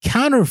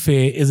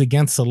 Counterfeit is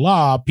against the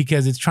law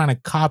because it's trying to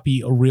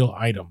copy a real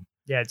item.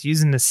 Yeah, it's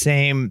using the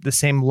same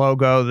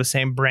logo, the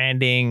same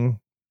branding,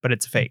 but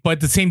it's fake.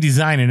 But the same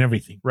design and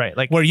everything. Right.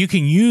 Like, where you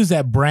can use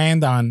that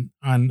brand on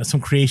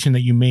some creation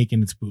that you make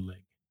and it's bootleg.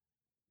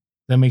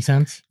 That make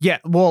sense? yeah,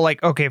 well,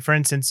 like, okay, for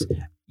instance,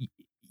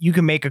 you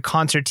can make a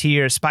concert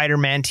tee or a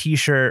Spider-Man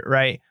t-shirt,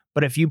 right?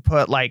 But if you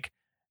put like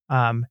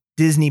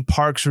Disney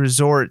Parks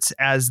Resorts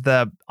as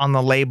on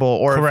the label,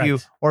 or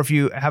Correct. if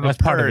you have That's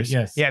a part of it, purse,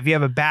 yes. yeah, if you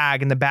have a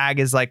bag and the bag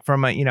is like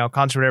from a, you know,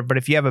 concert, or whatever, but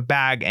if you have a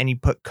bag and you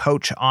put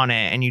Coach on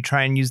it and you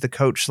try and use the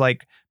Coach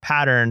like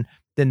pattern,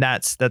 then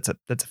that's a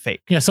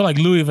fake. Yeah, so like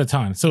Louis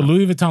Vuitton. So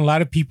Louis Vuitton, a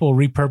lot of people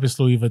repurpose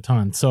Louis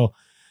Vuitton. So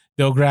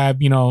they'll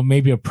grab, you know,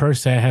 maybe a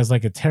purse that has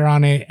like a tear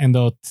on it, and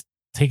they'll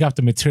take off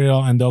the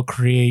material and they'll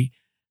create,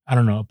 I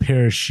don't know, a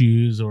pair of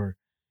shoes, or,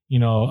 you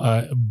know,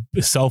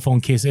 a cell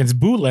phone case. And it's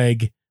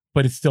bootleg,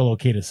 but it's still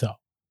okay to sell,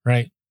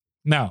 right?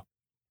 Now,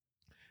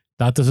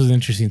 thought this was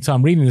interesting. So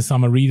I'm reading this. So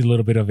I'm going to read a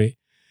little bit of it. It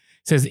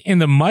says, in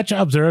the much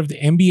observed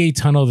NBA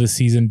tunnel this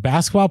season,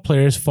 basketball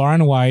players far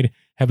and wide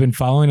have been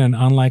following an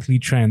unlikely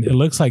trend. It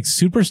looks like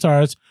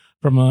superstars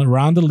from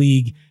around the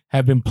league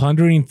have been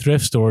plundering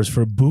thrift stores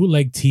for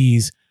bootleg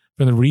tees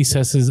from the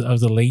recesses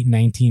of the late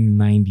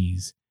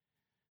 1990s.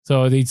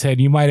 So they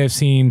said, you might have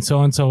seen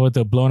so-and-so with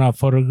a blown-out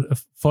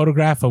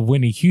photograph of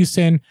Whitney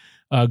Houston,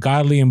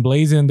 godly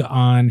emblazoned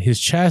on his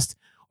chest,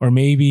 or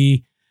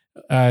maybe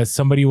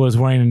somebody was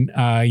wearing,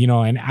 you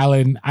know, an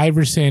Allen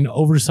Iverson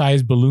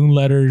oversized balloon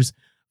letters.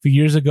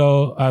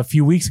 A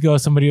few weeks ago,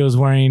 somebody was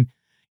wearing,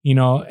 you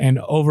know, an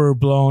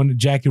overblown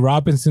Jackie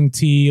Robinson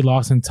tee,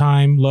 Lost in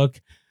Time look,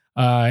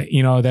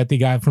 you know, that they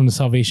got from the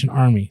Salvation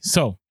Army.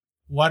 So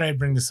why did I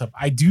bring this up?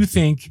 I do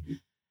think...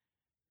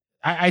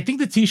 I think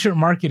the t-shirt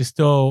market is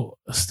still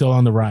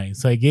on the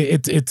rise. Like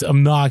it's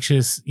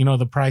obnoxious, you know,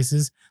 the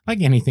prices,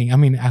 like anything. I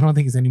mean, I don't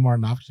think it's any more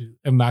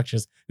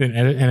obnoxious than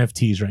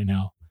NFTs right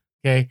now.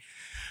 Okay.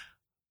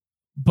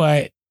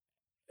 But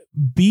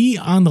be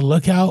on the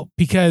lookout,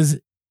 because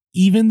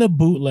even the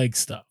bootleg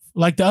stuff,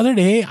 like the other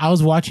day I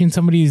was watching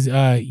somebody's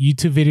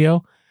YouTube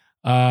video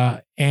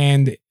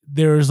and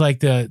there was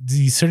like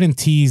these certain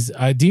tees.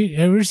 Do you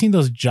ever seen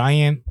those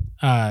giant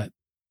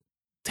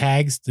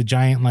tags? The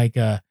giant, like,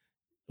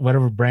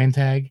 whatever brand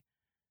tag,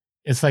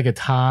 it's like a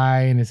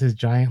tie and it says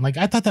giant. Like,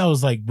 I thought that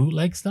was like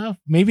bootleg stuff.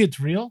 Maybe it's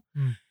real.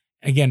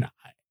 Again,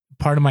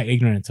 part of my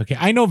ignorance. Okay.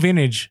 I know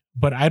vintage,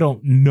 but I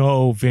don't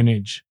know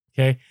vintage.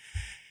 Okay.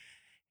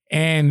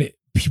 And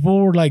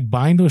people were like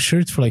buying those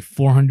shirts for like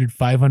 400,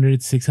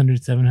 500,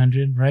 600,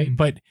 700. Right.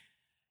 But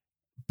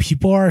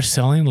people are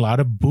selling a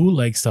lot of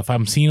bootleg stuff.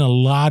 I'm seeing a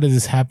lot of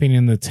this happening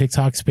in the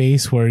TikTok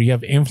space, where you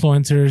have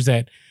influencers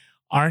that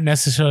aren't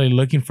necessarily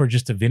looking for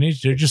just a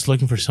vintage. They're just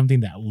looking for something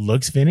that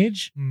looks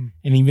vintage. And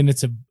even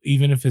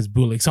if it's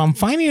bootleg. So I'm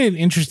finding it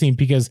interesting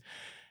because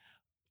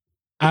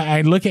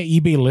I look at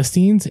eBay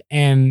listings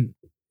and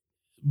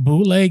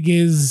bootleg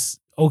is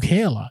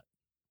okay a lot.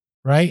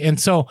 Right. And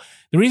so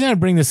the reason I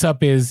bring this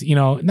up is, you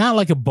know, not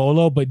like a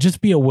bolo, but just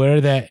be aware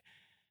that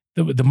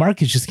the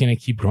market's just going to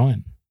keep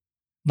growing.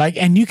 Like,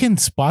 and you can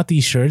spot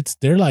these shirts.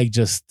 They're like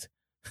just...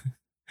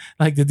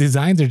 like the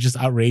designs are just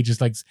outrageous.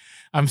 Like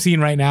I'm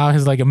seeing right now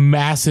has like a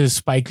massive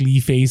Spike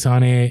Lee face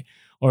on it,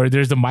 or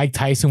there's the Mike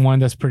Tyson one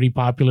that's pretty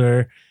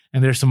popular,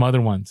 and there's some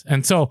other ones.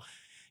 And so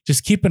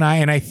just keep an eye.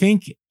 And I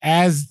think,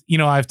 as you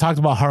know, I've talked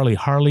about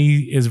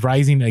Harley is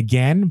rising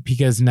again,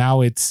 because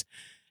now it's,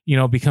 you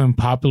know, becoming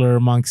popular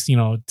amongst, you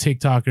know,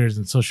 TikTokers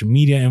and social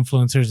media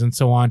influencers and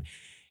so on.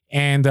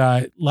 And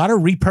a lot of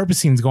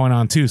repurposing is going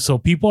on too. So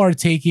people are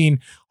taking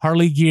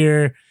Harley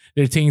gear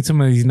they're taking some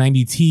of these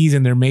 90Ts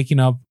and they're making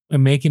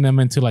them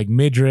into like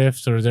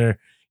midriffs, or they're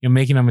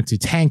making them into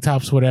tank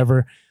tops,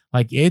 whatever.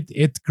 Like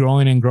it's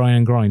growing and growing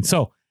and growing.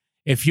 So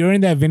if you're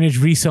in that vintage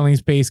reselling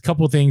space,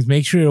 couple things,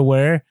 make sure you're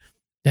aware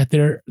that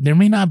there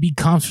may not be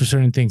comps for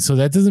certain things. So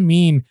that doesn't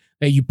mean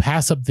that you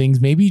pass up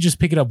things. Maybe you just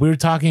pick it up. We were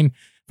talking,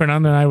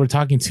 Fernando and I were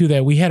talking too,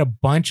 that we had a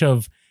bunch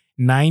of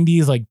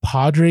 90s like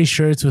Padre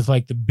shirts with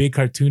like the big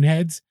cartoon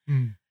heads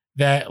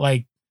that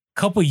like a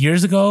couple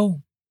years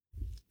ago,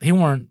 they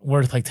weren't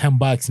worth like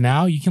 $10.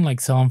 Now you can like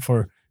sell them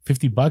for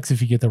 $50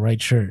 if you get the right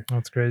shirt.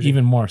 That's crazy.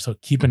 Even more. So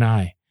keep an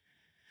eye.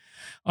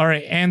 All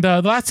right. And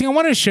the last thing I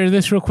wanted to share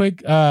this real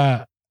quick,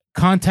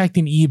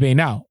 contacting eBay.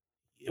 Now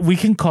we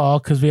can call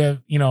because we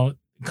have,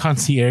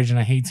 concierge, and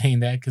I hate saying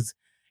that because,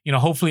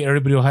 hopefully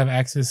everybody will have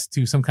access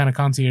to some kind of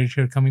concierge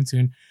here coming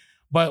soon.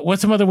 But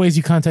what's some other ways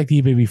you contact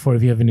eBay before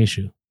if you have an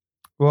issue?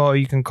 Well,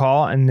 you can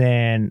call, and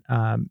then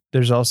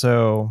there's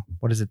also,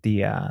 what is it,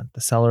 the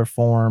seller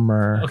form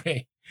or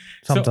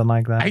something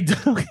like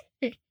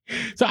that.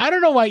 So I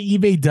don't know why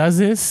eBay does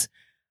this,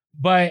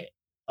 but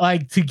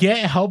like to get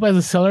help as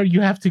a seller,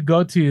 you have to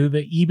go to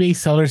the eBay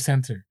Seller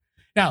Center.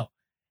 Now,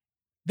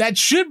 that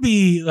should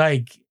be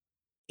like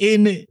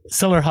in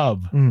Seller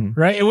Hub,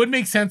 right? It would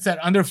make sense that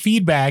under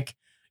feedback,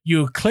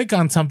 you click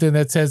on something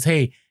that says,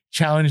 hey,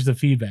 challenge the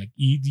feedback.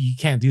 You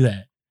can't do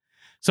that.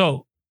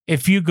 So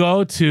if you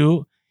go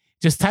to,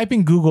 just type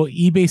in Google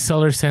eBay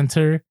Seller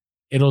Center,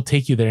 it'll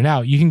take you there.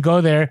 Now, you can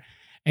go there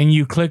and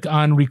you click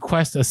on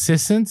request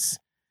assistance,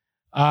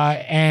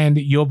 and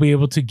you'll be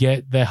able to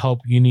get the help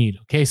you need.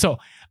 Okay, so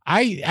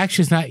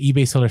it's not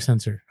eBay Seller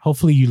Center.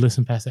 Hopefully you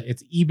listen past that.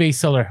 It's eBay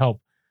Seller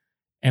Help,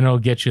 and it'll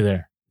get you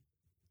there.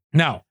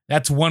 Now,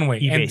 that's one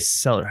way. eBay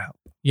Seller Help.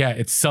 Yeah,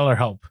 it's Seller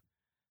Help.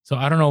 So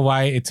I don't know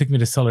why it took me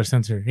to Seller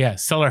Center. Yeah,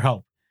 Seller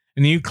Help.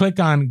 And then you click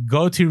on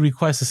go to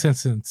request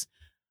assistance.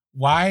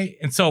 Why?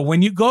 And so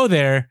when you go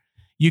there,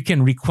 you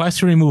can request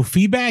to remove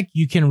feedback.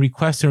 You can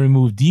request to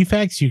remove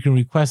defects. You can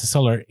request a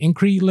seller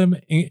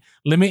limit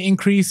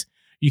increase.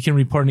 You can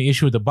report an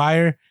issue with the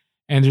buyer.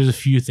 And there's a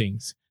few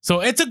things. So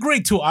it's a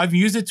great tool. I've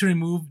used it to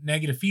remove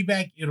negative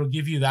feedback. It'll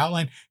give you the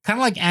outline, kind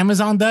of like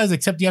Amazon does,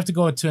 except you have to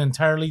go to an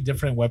entirely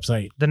different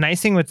website. The nice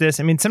thing with this,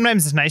 I mean,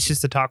 sometimes it's nice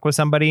just to talk with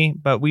somebody,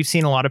 but we've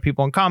seen a lot of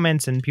people in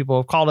comments and people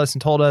have called us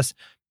and told us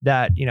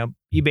that,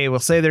 eBay will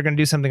say they're going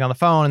to do something on the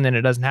phone and then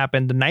it doesn't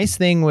happen. The nice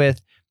thing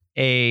with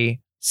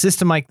a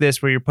system like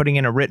this, where you're putting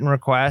in a written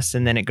request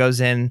and then it goes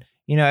in,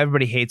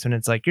 everybody hates when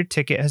it's like your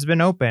ticket has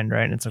been opened,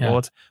 right? And it's like,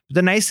 but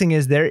the nice thing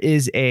is there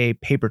is a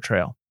paper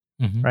trail,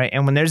 right?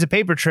 And when there's a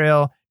paper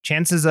trail,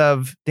 chances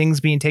of things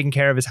being taken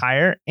care of is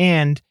higher,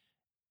 and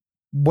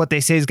what they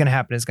say is going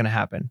to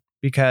happen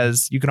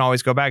because you can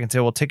always go back and say,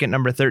 well, ticket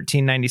number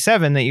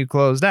 1397 that you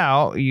closed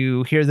out,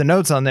 you hear the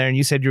notes on there and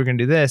you said you were going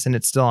to do this and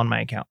it's still on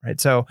my account,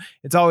 right? So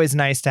it's always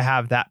nice to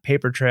have that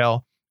paper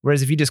trail.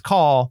 Whereas if you just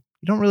call,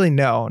 you don't really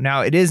know.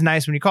 Now it is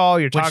nice when you call,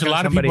 you're talking to somebody.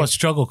 Which a lot of people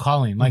struggle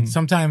calling. Like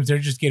sometimes they're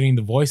just getting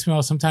the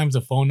voicemail, sometimes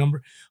the phone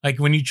number. Like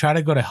when you try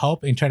to go to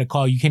help and try to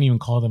call, you can't even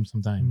call them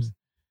sometimes.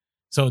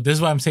 So this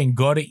is why I'm saying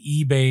go to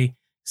eBay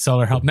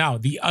Seller Help. Now,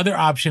 the other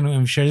option,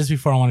 I've shared this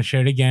before, I want to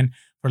share it again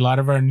for a lot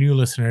of our new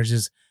listeners,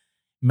 is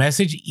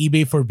message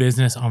eBay for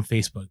Business on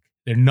Facebook.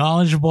 They're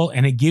knowledgeable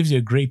and it gives you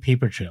a great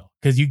paper trail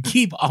because you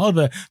keep all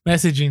the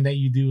messaging that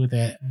you do with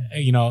that,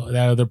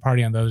 that other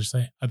party on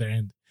the other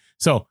end.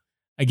 So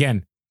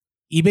again,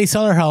 eBay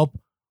Seller Help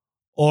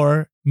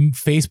or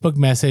Facebook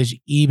message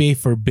eBay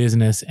for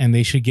Business, and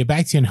they should get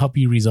back to you and help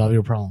you resolve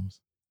your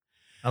problems.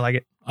 I like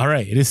it. All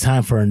right, it is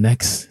time for our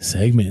next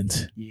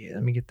segment. Yeah,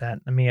 let me get that.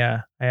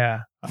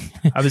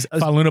 I was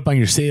following up on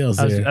your sales.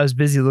 I was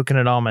busy looking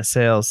at all my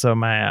sales. So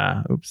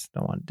my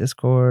don't want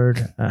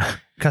Discord,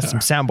 custom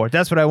soundboard.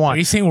 That's what I want. Are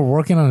you saying we're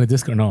working on a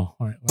Discord? No.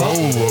 All right.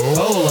 Bolo.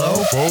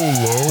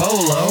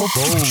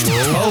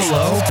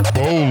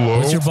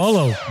 What's your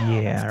bolo?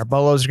 Yeah, our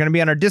bolos are going to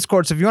be on our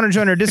Discord. So if you want to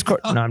join our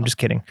Discord, no, I'm just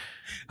kidding.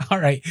 All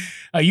right,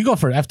 you go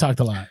for it. I've talked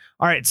a lot.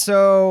 All right,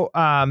 so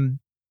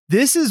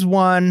this is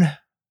one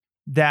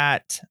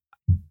that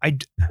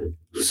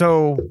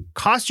so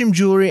costume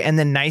jewelry and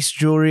then nice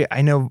jewelry,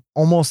 I know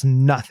almost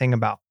nothing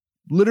about,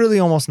 literally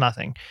almost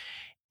nothing.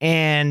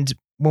 And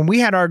when we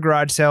had our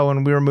garage sale,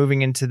 when we were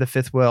moving into the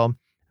fifth wheel,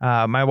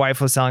 my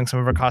wife was selling some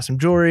of her costume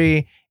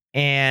jewelry,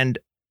 and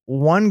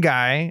one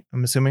guy,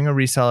 I'm assuming a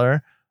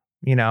reseller,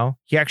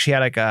 he actually had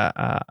like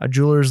a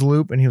jeweler's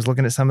loop, and he was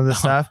looking at some of the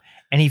stuff,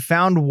 and he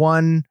found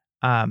one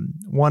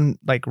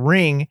like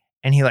ring.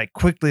 And he like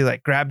quickly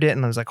like grabbed it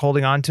and was like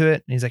holding on to it.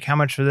 And he's like, how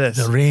much for this?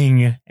 The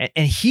ring.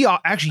 And he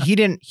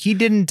didn't,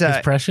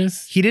 it's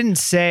precious. He didn't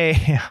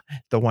say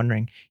the one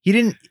ring. He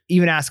didn't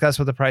even ask us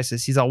what the price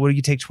is. He's all, would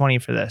you take 20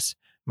 for this?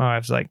 My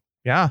wife's like,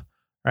 yeah.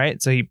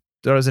 Right. So he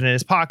throws it in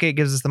his pocket,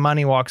 gives us the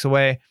money, walks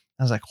away.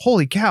 I was like,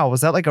 holy cow. Was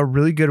that like a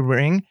really good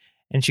ring?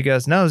 And she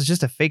goes, no, it's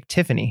just a fake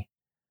Tiffany.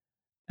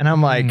 And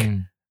I'm like,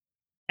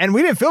 and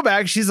we didn't feel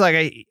bad. She's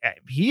like,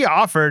 he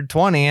offered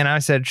 20 and I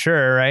said,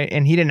 sure. Right.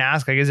 And he didn't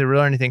ask, like, is it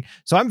real or anything?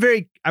 So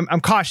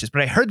I'm cautious,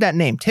 but I heard that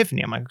name,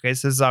 Tiffany. I'm like, okay,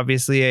 so this is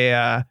obviously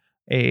a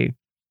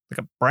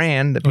a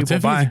brand that Well, people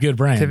Tiffany's buy. a good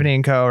brand. Tiffany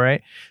and Co.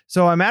 Right.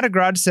 So I'm at a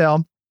garage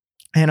sale,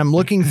 and I'm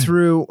looking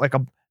through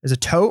there's a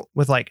tote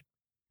with like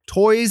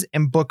toys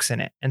and books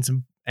in it,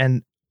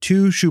 and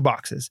 2 shoe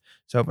boxes.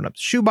 So I open up the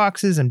shoe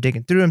boxes. I'm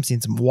digging through. I'm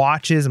seeing some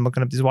watches. I'm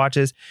looking up these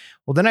watches.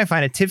 Well, then I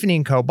find a Tiffany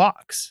and Co.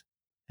 box,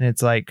 and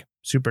it's like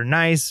super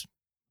nice.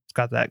 It's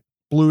got that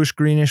bluish,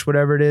 greenish,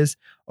 whatever it is.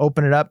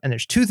 Open it up, and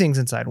there's 2 things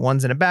inside.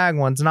 One's in a bag,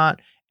 one's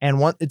not.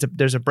 And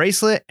there's a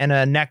bracelet and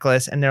a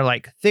necklace, and they're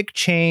like thick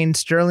chain,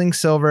 sterling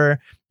silver,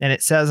 and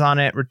it says on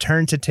it,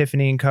 "Return to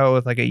Tiffany and Co."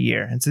 with like a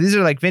year. And so these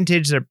are like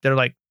vintage. They're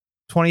like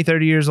 20,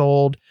 30 years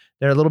old.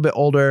 They're a little bit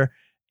older.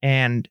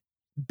 And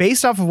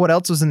based off of what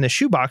else was in the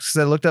shoebox,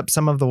 because I looked up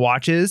some of the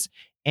watches,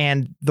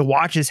 and the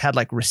watches had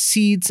like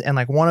receipts, and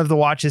like one of the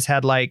watches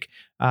had like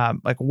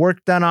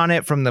work done on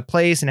it from the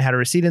place, and it had a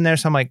receipt in there.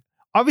 So I'm like,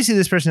 obviously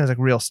this person has like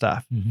real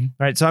stuff,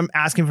 right? So I'm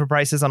asking for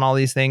prices on all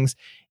these things,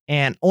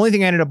 and only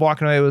thing I ended up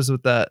walking away was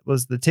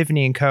the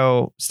Tiffany and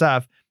Co.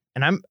 stuff.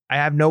 And I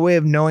have no way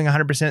of knowing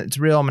 100% it's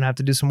real. I'm gonna have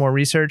to do some more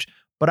research,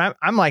 but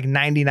I'm like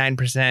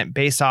 99%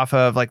 based off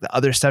of like the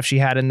other stuff she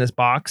had in this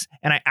box.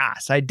 And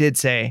I did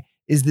say,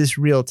 is this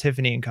real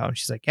Tiffany and Co.? And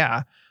she's like,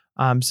 yeah.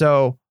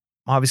 So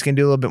I'm obviously gonna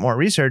do a little bit more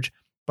research,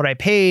 but I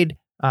paid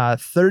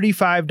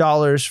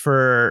 $35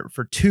 for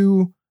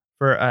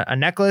a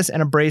necklace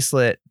and a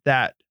bracelet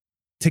that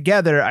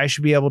together I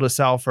should be able to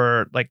sell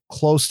for like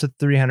close to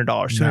 $300,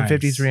 $250,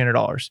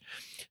 $300.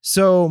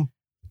 So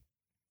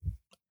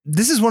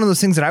this is one of those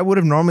things that I would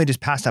have normally just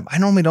passed up. I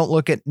normally don't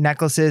look at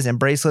necklaces and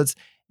bracelets.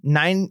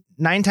 Nine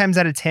times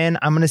out of 10,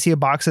 I'm going to see a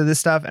box of this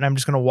stuff and I'm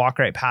just going to walk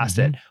right past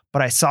it.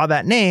 But I saw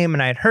that name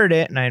and I had heard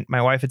it, and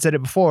my wife had said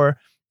it before.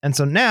 And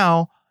so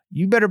now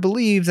you better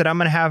believe that I'm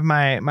going to have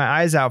my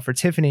eyes out for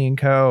Tiffany and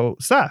Co.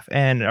 stuff,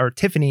 or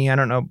Tiffany. I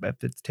don't know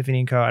if it's Tiffany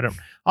and Co. I'll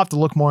have to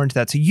look more into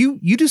that. So you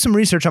do some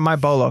research on my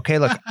bolo. Okay.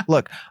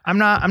 Look, I'm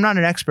not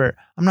an expert.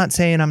 I'm not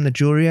saying I'm the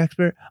jewelry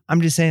expert.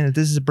 I'm just saying that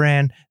this is a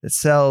brand that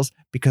sells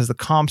because the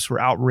comps were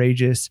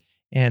outrageous,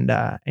 and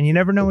you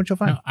never know what you'll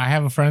find. No, I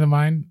have a friend of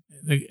mine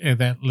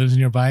that lives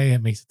nearby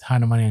that makes a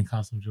ton of money on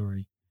costume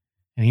jewelry.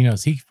 And he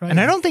knows and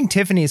I don't think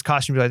Tiffany is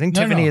costume jewelry. I think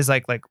Tiffany is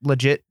like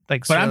legit,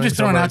 like. But I'm just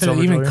throwing out there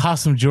that even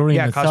costume jewelry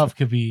in itself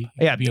could be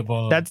a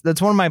bolo.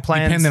 That's one of my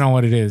plans. Depending on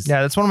what it is.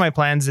 Yeah, that's one of my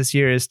plans this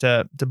year is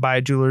to buy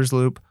a jeweler's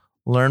loop,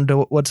 learn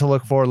what to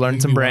look for,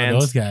 learn some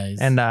brands, those guys,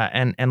 and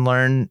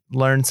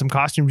learn some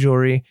costume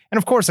jewelry. And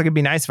of course, like it'd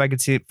be nice if I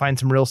could find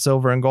some real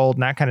silver and gold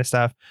and that kind of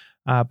stuff.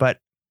 But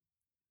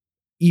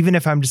even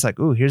if I'm just like,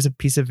 ooh, here's a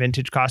piece of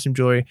vintage costume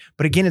jewelry.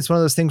 But again, it's one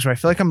of those things where I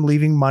feel like I'm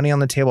leaving money on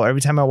the table every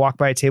time I walk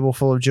by a table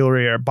full of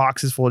jewelry or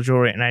boxes full of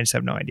jewelry, and I just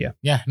have no idea.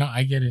 Yeah, no,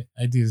 I get it.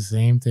 I do the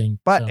same thing.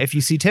 But if you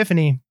see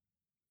Tiffany,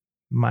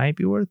 might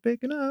be worth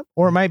picking up,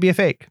 or it might be a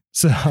fake.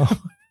 So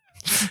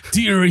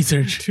do your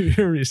research. Do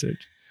your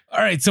research. All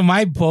right. So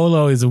my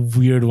bolo is a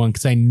weird one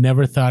because I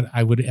never thought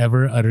I would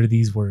ever utter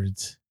these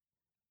words.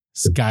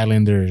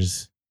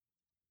 Skylanders.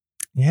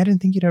 Yeah, I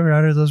didn't think you'd ever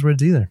utter those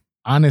words either.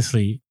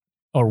 Honestly.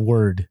 Or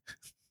word.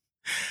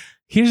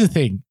 Here's the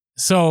thing.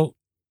 So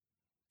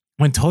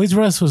when Toys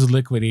R Us was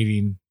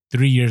liquidating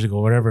 3 years ago,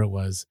 whatever it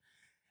was,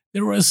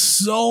 there was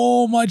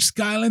so much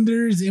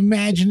Skylanders,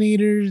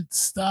 Imaginators,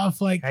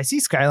 stuff like. I see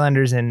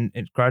Skylanders in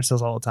garage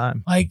sales all the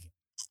time. Like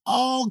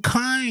all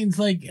kinds,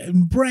 like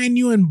brand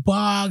new in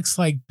box,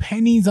 like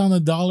pennies on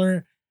the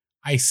dollar.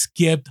 I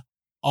skipped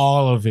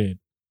all of it.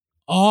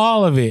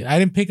 All of it. I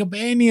didn't pick up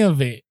any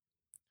of it.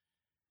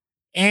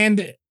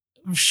 And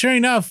sure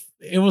enough,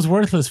 it was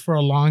worthless for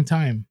a long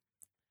time.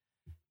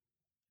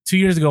 2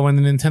 years ago, when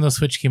the Nintendo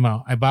Switch came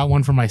out, I bought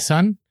one for my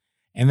son,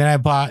 and then I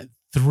bought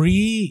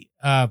 3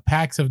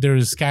 packs of there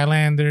was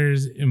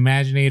Skylanders,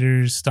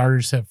 Imaginators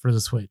starter set for the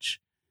Switch.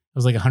 It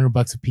was like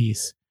 $100 a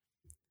piece.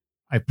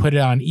 I put it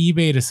on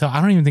eBay to sell. I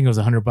don't even think it was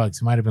 $100.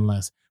 It might have been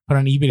less. Put it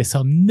on eBay to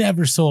sell.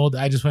 Never sold.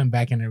 I just went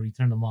back and I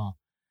returned them all.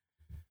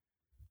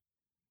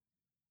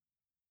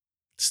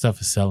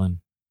 Stuff is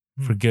selling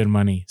for good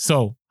money.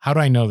 So how do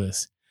I know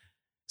this?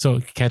 So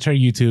catch our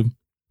YouTube.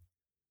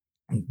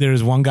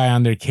 There's one guy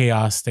on there,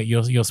 Chaos, that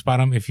you'll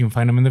spot him if you can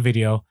find him in the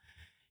video.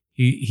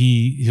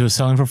 He was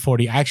selling for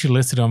 $40. I actually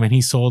listed him and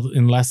he sold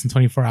in less than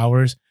 24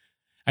 hours.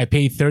 I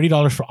paid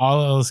 $30 for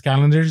all of the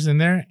Skylanders in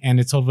there, and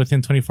it sold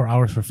within 24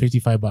 hours for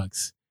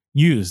 $55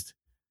 used.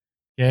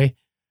 Okay,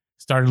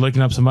 started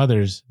looking up some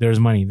others. There's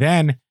money.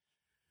 Then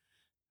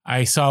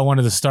I saw one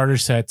of the starter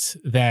sets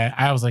that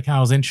I was like, I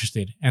was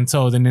interested. And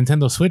so the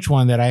Nintendo Switch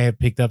one that I had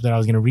picked up that I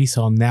was going to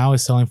resell now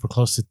is selling for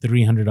close to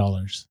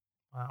 $300.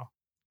 Wow.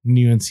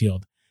 New and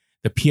sealed.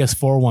 The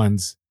PS4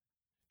 ones,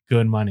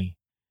 good money.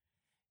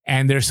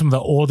 And there's some of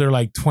the older,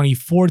 like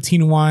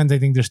 2014 ones. I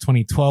think there's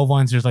 2012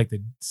 ones. There's like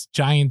the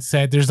giant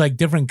set. There's like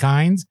different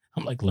kinds.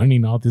 I'm like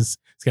learning all this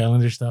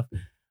Skylander stuff.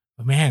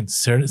 But man,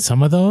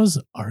 some of those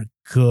are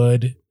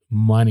good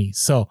money.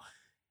 So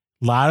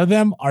a lot of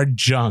them are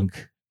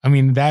junk. I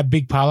mean, that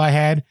big pile I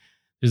had,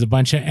 there's a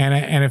bunch of,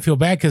 and I feel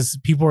bad because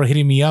people were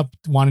hitting me up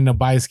wanting to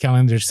buy this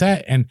calendar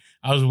set, and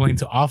I was willing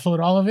to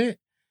offload all of it.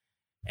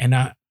 And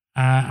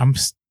I'm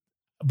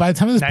by the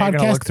time of this Now you're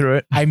gonna look podcast, through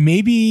it. I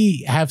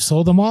maybe have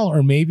sold them all,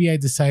 or maybe I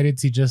decided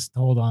to just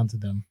hold on to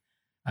them.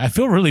 I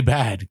feel really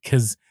bad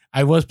because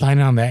I was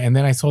planning on that, and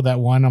then I sold that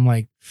one. I'm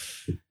like,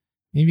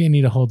 maybe I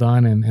need to hold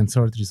on and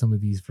sort through some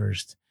of these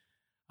first.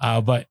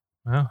 But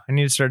Well, I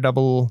need to start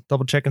double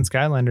checking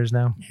Skylanders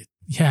now.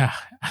 yeah,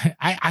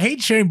 I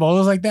hate sharing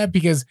bolos like that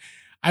because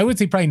I would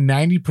say probably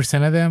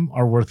 90% of them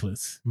are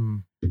worthless.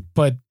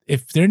 But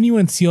if they're new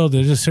and sealed,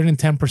 there's a certain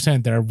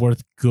 10% that are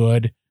worth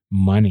good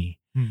money.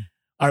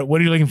 All right,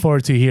 what are you looking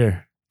forward to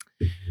here?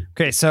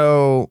 Okay,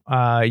 so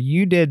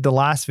you did the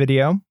last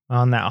video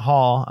on that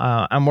haul.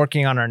 I'm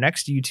working on our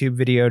next YouTube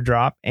video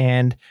drop,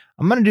 and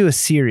I'm gonna do a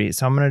series.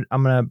 So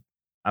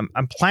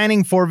I'm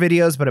planning 4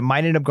 videos, but it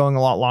might end up going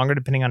a lot longer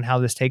depending on how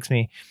this takes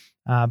me.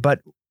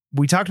 But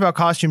we talked about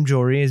costume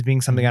jewelry as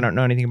being something I don't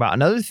know anything about.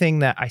 Another thing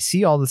that I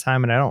see all the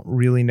time and I don't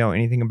really know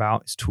anything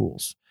about is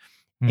tools.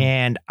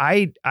 And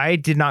I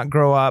did not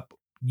grow up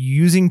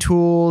using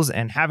tools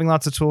and having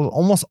lots of tools.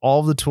 Almost all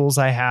of the tools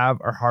I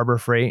have are Harbor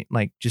Freight,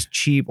 like just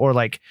cheap, or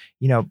like,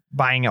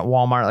 buying at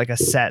Walmart, like a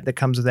set that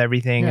comes with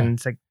everything. And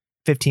it's like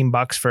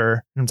 $15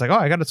 for, and it's like, oh,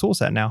 I got a tool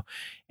set now.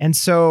 And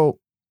so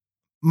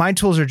my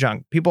tools are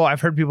junk.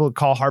 I've heard people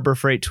call Harbor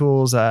Freight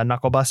tools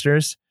knuckle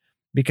busters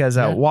because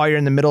while you're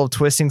in the middle of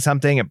twisting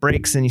something, it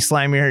breaks and you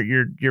slam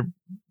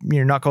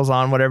your knuckles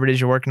on whatever it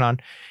is you're working on.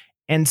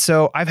 And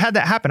so I've had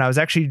that happen. I was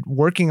actually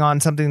working on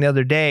something the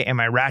other day and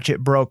my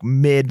ratchet broke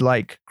mid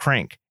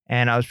crank,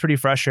 and I was pretty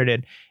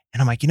frustrated.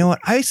 And I'm like, you know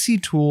what? I see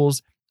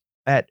tools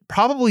at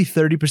probably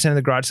 30% of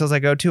the garage sales I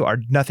go to are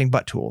nothing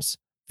but tools,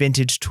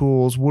 vintage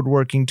tools,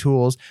 woodworking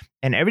tools.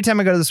 And every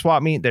time I go to the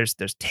swap meet, there's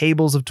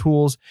tables of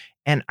tools,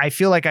 and I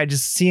feel like I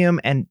just see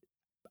them. And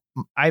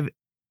I've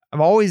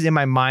always in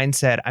my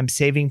mindset, I'm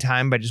saving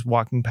time by just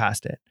walking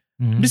past it.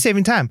 I'm just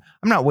saving time.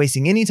 I'm not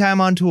wasting any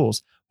time on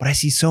tools, but I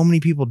see so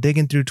many people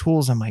digging through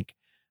tools. I'm like,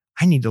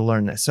 I need to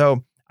learn this.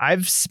 So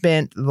I've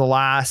spent the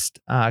last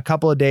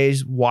couple of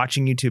days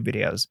watching YouTube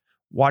videos,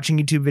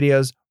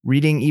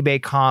 reading eBay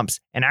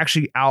comps, and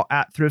actually out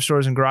at thrift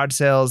stores and garage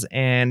sales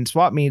and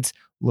swap meets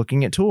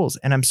looking at tools.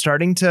 And I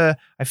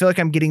feel like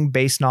I'm getting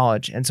base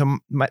knowledge. And so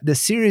the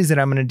series that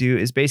I'm going to do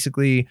is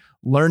basically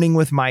learning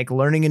with Mike,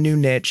 learning a new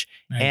niche.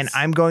 Nice. And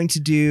I'm going to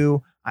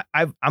do,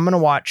 I'm going to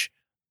watch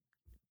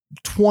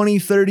 20,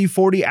 30,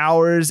 40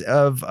 hours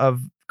of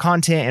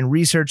content and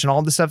research and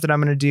all the stuff that I'm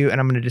going to do.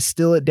 And I'm going to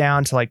distill it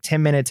down to like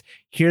 10 minutes.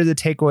 Here are the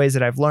takeaways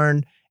that I've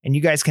learned. And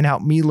you guys can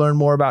help me learn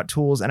more about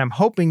tools. And I'm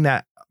hoping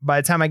that by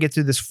the time I get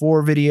through this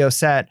 4 video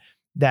set,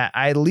 that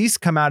I at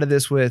least come out of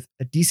this with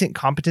a decent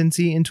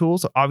competency in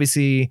tools.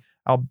 Obviously,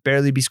 I'll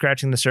barely be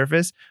scratching the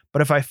surface.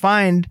 But if I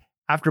find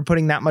after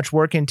putting that much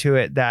work into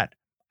it that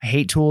I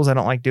hate tools, I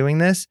don't like doing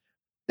this,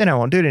 then I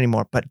won't do it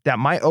anymore. But that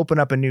might open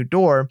up a new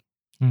door.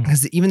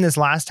 Because even this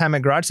last time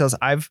at garage sales,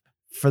 I've,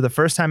 for the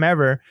first time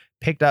ever,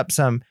 picked up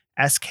some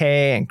SK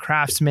and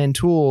Craftsman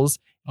tools,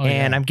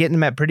 and I'm getting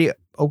them at pretty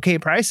okay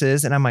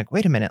prices. And I'm like,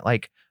 wait a minute,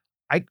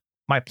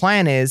 my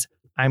plan is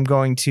I'm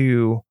going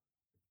to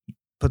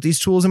put these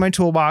tools in my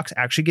toolbox,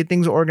 actually get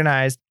things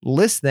organized,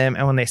 list them,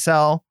 and when they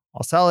sell,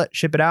 I'll sell it,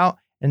 ship it out.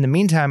 In the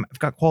meantime, I've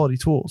got quality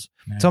tools.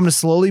 Nice. So I'm going to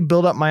slowly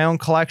build up my own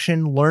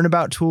collection, learn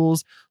about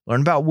tools, learn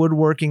about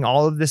woodworking,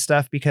 all of this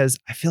stuff, because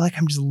I feel like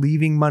I'm just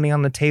leaving money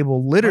on the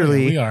table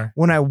literally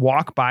when I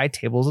walk by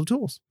tables of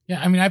tools.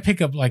 Yeah, I mean, I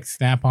pick up like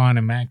Snap-on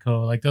and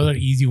Matco, like those are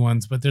easy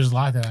ones, but there's a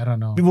lot that I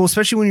don't know. Well,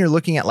 especially when you're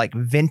looking at like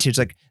vintage,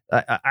 like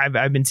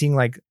I've been seeing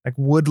like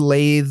wood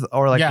lathe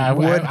or like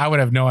wood. I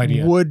would have no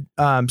idea. Wood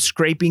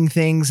scraping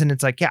things, and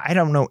it's like, I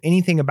don't know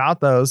anything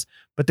about those.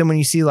 But then when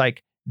you see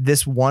like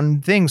this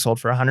one thing sold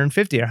for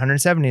 150 or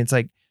 170, it's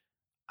like,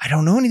 I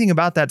don't know anything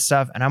about that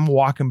stuff, and I'm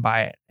walking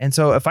by it. And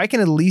so if I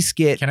can at least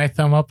Can I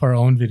thumb up our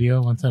own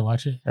video once I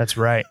watch it? That's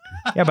right.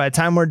 Yeah, by the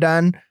time we're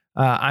done,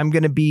 I'm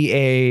going to be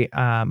a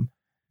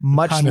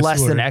much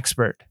less than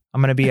expert.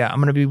 I'm going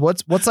to be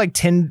what's like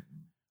 10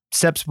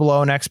 steps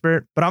below an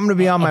expert, but I'm going to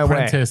be on my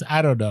way.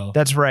 I don't know.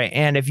 That's right.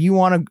 And if you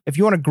want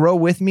to grow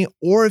with me,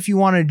 or if you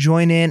want to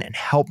join in and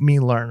help me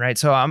learn, right?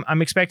 So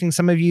I'm expecting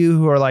some of you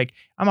who are like,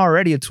 I'm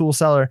already a tool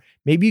seller.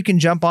 Maybe you can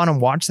jump on and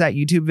watch that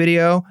YouTube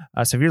video.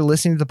 So if you're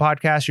listening to the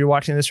podcast, you're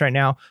watching this right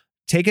now,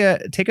 take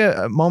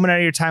a moment out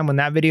of your time when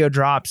that video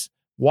drops,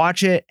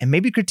 watch it, and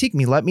maybe critique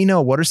me. Let me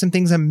know, what are some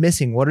things I'm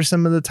missing? What are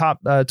some of the top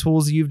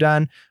tools you've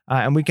done?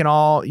 And you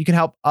can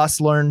help us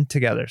learn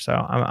together. So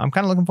I'm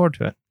kind of looking forward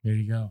to it. There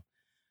you go.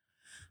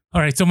 All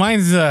right, so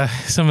mine's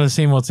some of the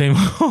same old.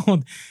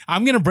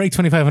 I'm going to break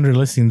 2,500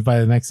 listings by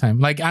the next time.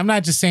 Like, I'm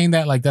not just saying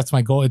that, like, that's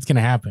my goal. It's going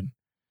to happen.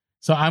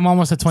 So I'm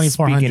almost at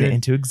 2,400. Speaking it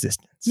into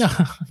existence. No,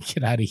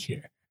 get out of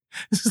here.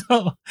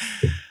 So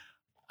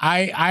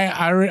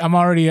I'm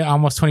already at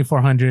almost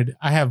 2,400.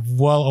 I have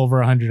well over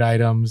 100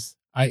 items.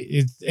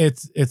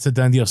 It's a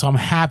done deal. So I'm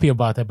happy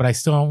about that, but I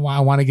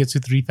want to get to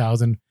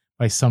 3,000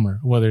 by summer,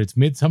 whether it's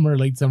midsummer or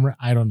late summer.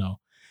 I don't know.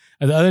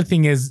 And the other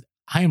thing is,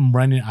 I am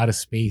running out of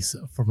space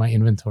for my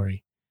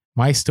inventory.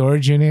 My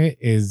storage unit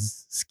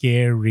is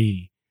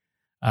scary.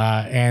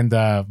 I don't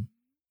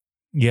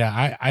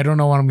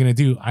know what I'm going to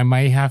do. I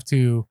might have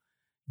to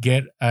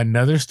get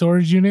another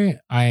storage unit,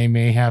 I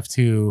may have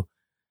to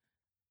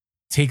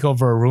take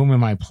over a room in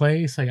my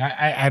place. Like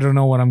I don't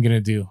know what I'm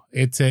gonna do.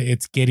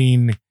 It's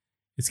getting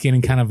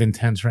kind of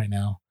intense right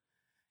now,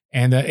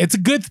 and it's a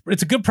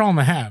good problem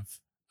to have.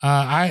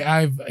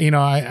 I've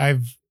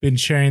been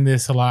sharing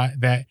this a lot,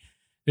 that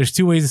there's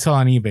two ways to sell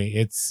on eBay.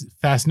 It's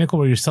fast nickel,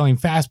 where you're selling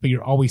fast, but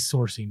you're always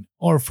sourcing.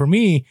 Or for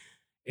me,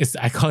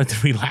 I call it the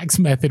relax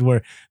method,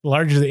 where the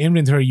larger the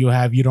inventory you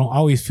have, you don't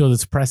always feel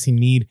this pressing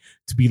need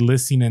to be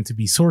listing and to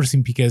be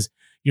sourcing, because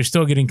you're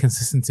still getting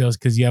consistent sales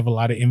because you have a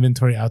lot of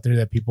inventory out there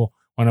that people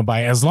want to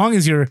buy, as long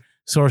as you're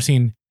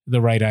sourcing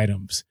the right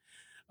items.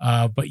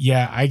 But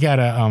yeah, I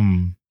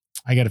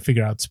gotta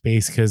figure out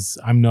space, because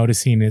I'm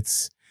noticing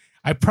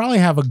I probably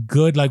have a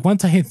good, like,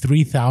 once I hit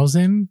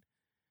 3,000,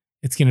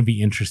 it's going to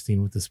be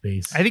interesting with the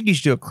space. I think you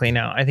should do a clean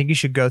out. I think you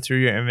should go through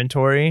your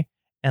inventory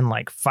and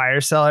like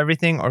fire sell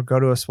everything, or go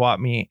to a swap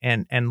meet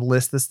and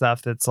list the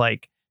stuff that's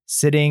like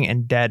sitting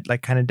and dead,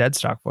 like kind of dead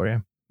stock for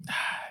you.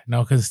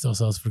 No, because it still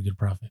sells for good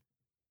profit.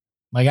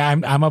 Like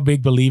I'm a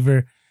big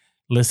believer,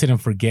 list it and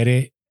forget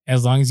it.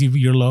 As long as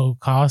you're low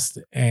cost,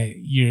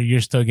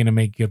 you're still going to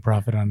make good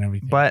profit on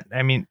everything. But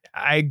I mean,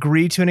 I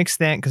agree to an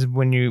extent, because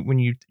when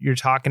you're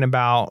talking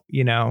about,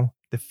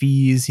 the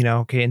fees,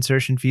 okay,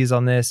 insertion fees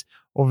on this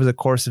over the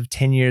course of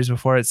 10 years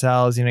before it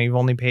sells, you've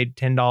only paid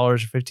 $10 or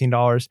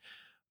 $15.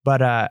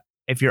 But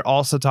if you're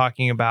also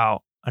talking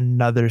about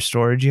another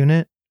storage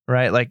unit,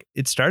 right? Like,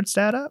 it starts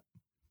to add up.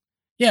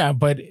 Yeah,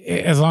 but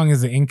as long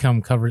as the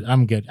income covers,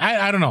 I'm good.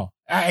 I don't know.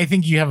 I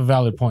think you have a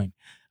valid point.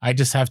 I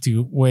just have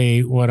to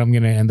weigh what I'm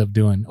going to end up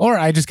doing. Or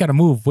I just got to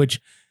move, which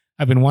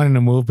I've been wanting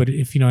to move. But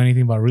if you know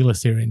anything about real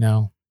estate right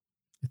now,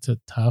 it's a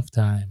tough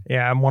time.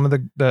 Yeah, I'm one of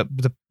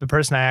the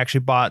person I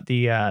actually bought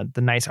the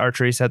nice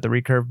archery set, the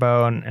recurve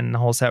bow and the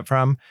whole set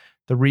from.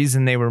 The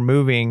reason they were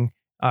moving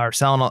or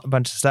selling a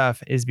bunch of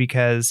stuff is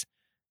because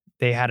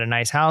they had a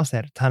nice house, they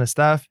had a ton of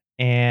stuff,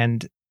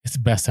 and it's the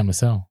best time to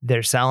sell.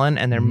 They're selling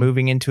and they're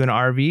moving into an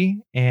RV,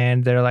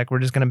 and they're like, we're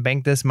just going to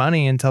bank this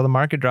money until the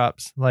market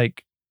drops.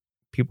 Like,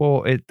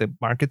 the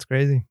market's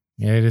crazy.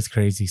 Yeah, it is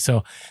crazy.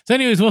 So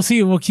anyways, we'll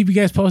see. We'll keep you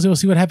guys posted. We'll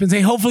see what happens.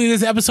 Hey, hopefully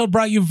this episode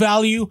brought you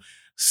value.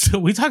 So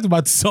we talked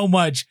about so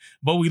much,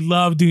 but we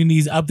love doing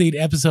these update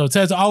episodes.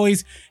 So as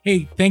always,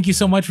 hey, thank you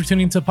so much for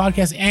tuning into the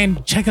podcast,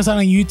 and check us out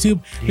on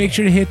YouTube. Yeah. Make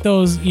sure to hit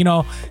those,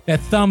 that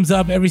thumbs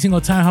up every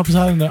single time. Help us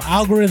out in the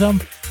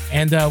algorithm.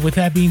 And with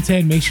that being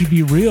said, make sure to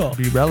be real,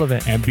 be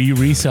relevant, and be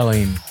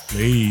reselling.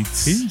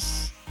 Peace.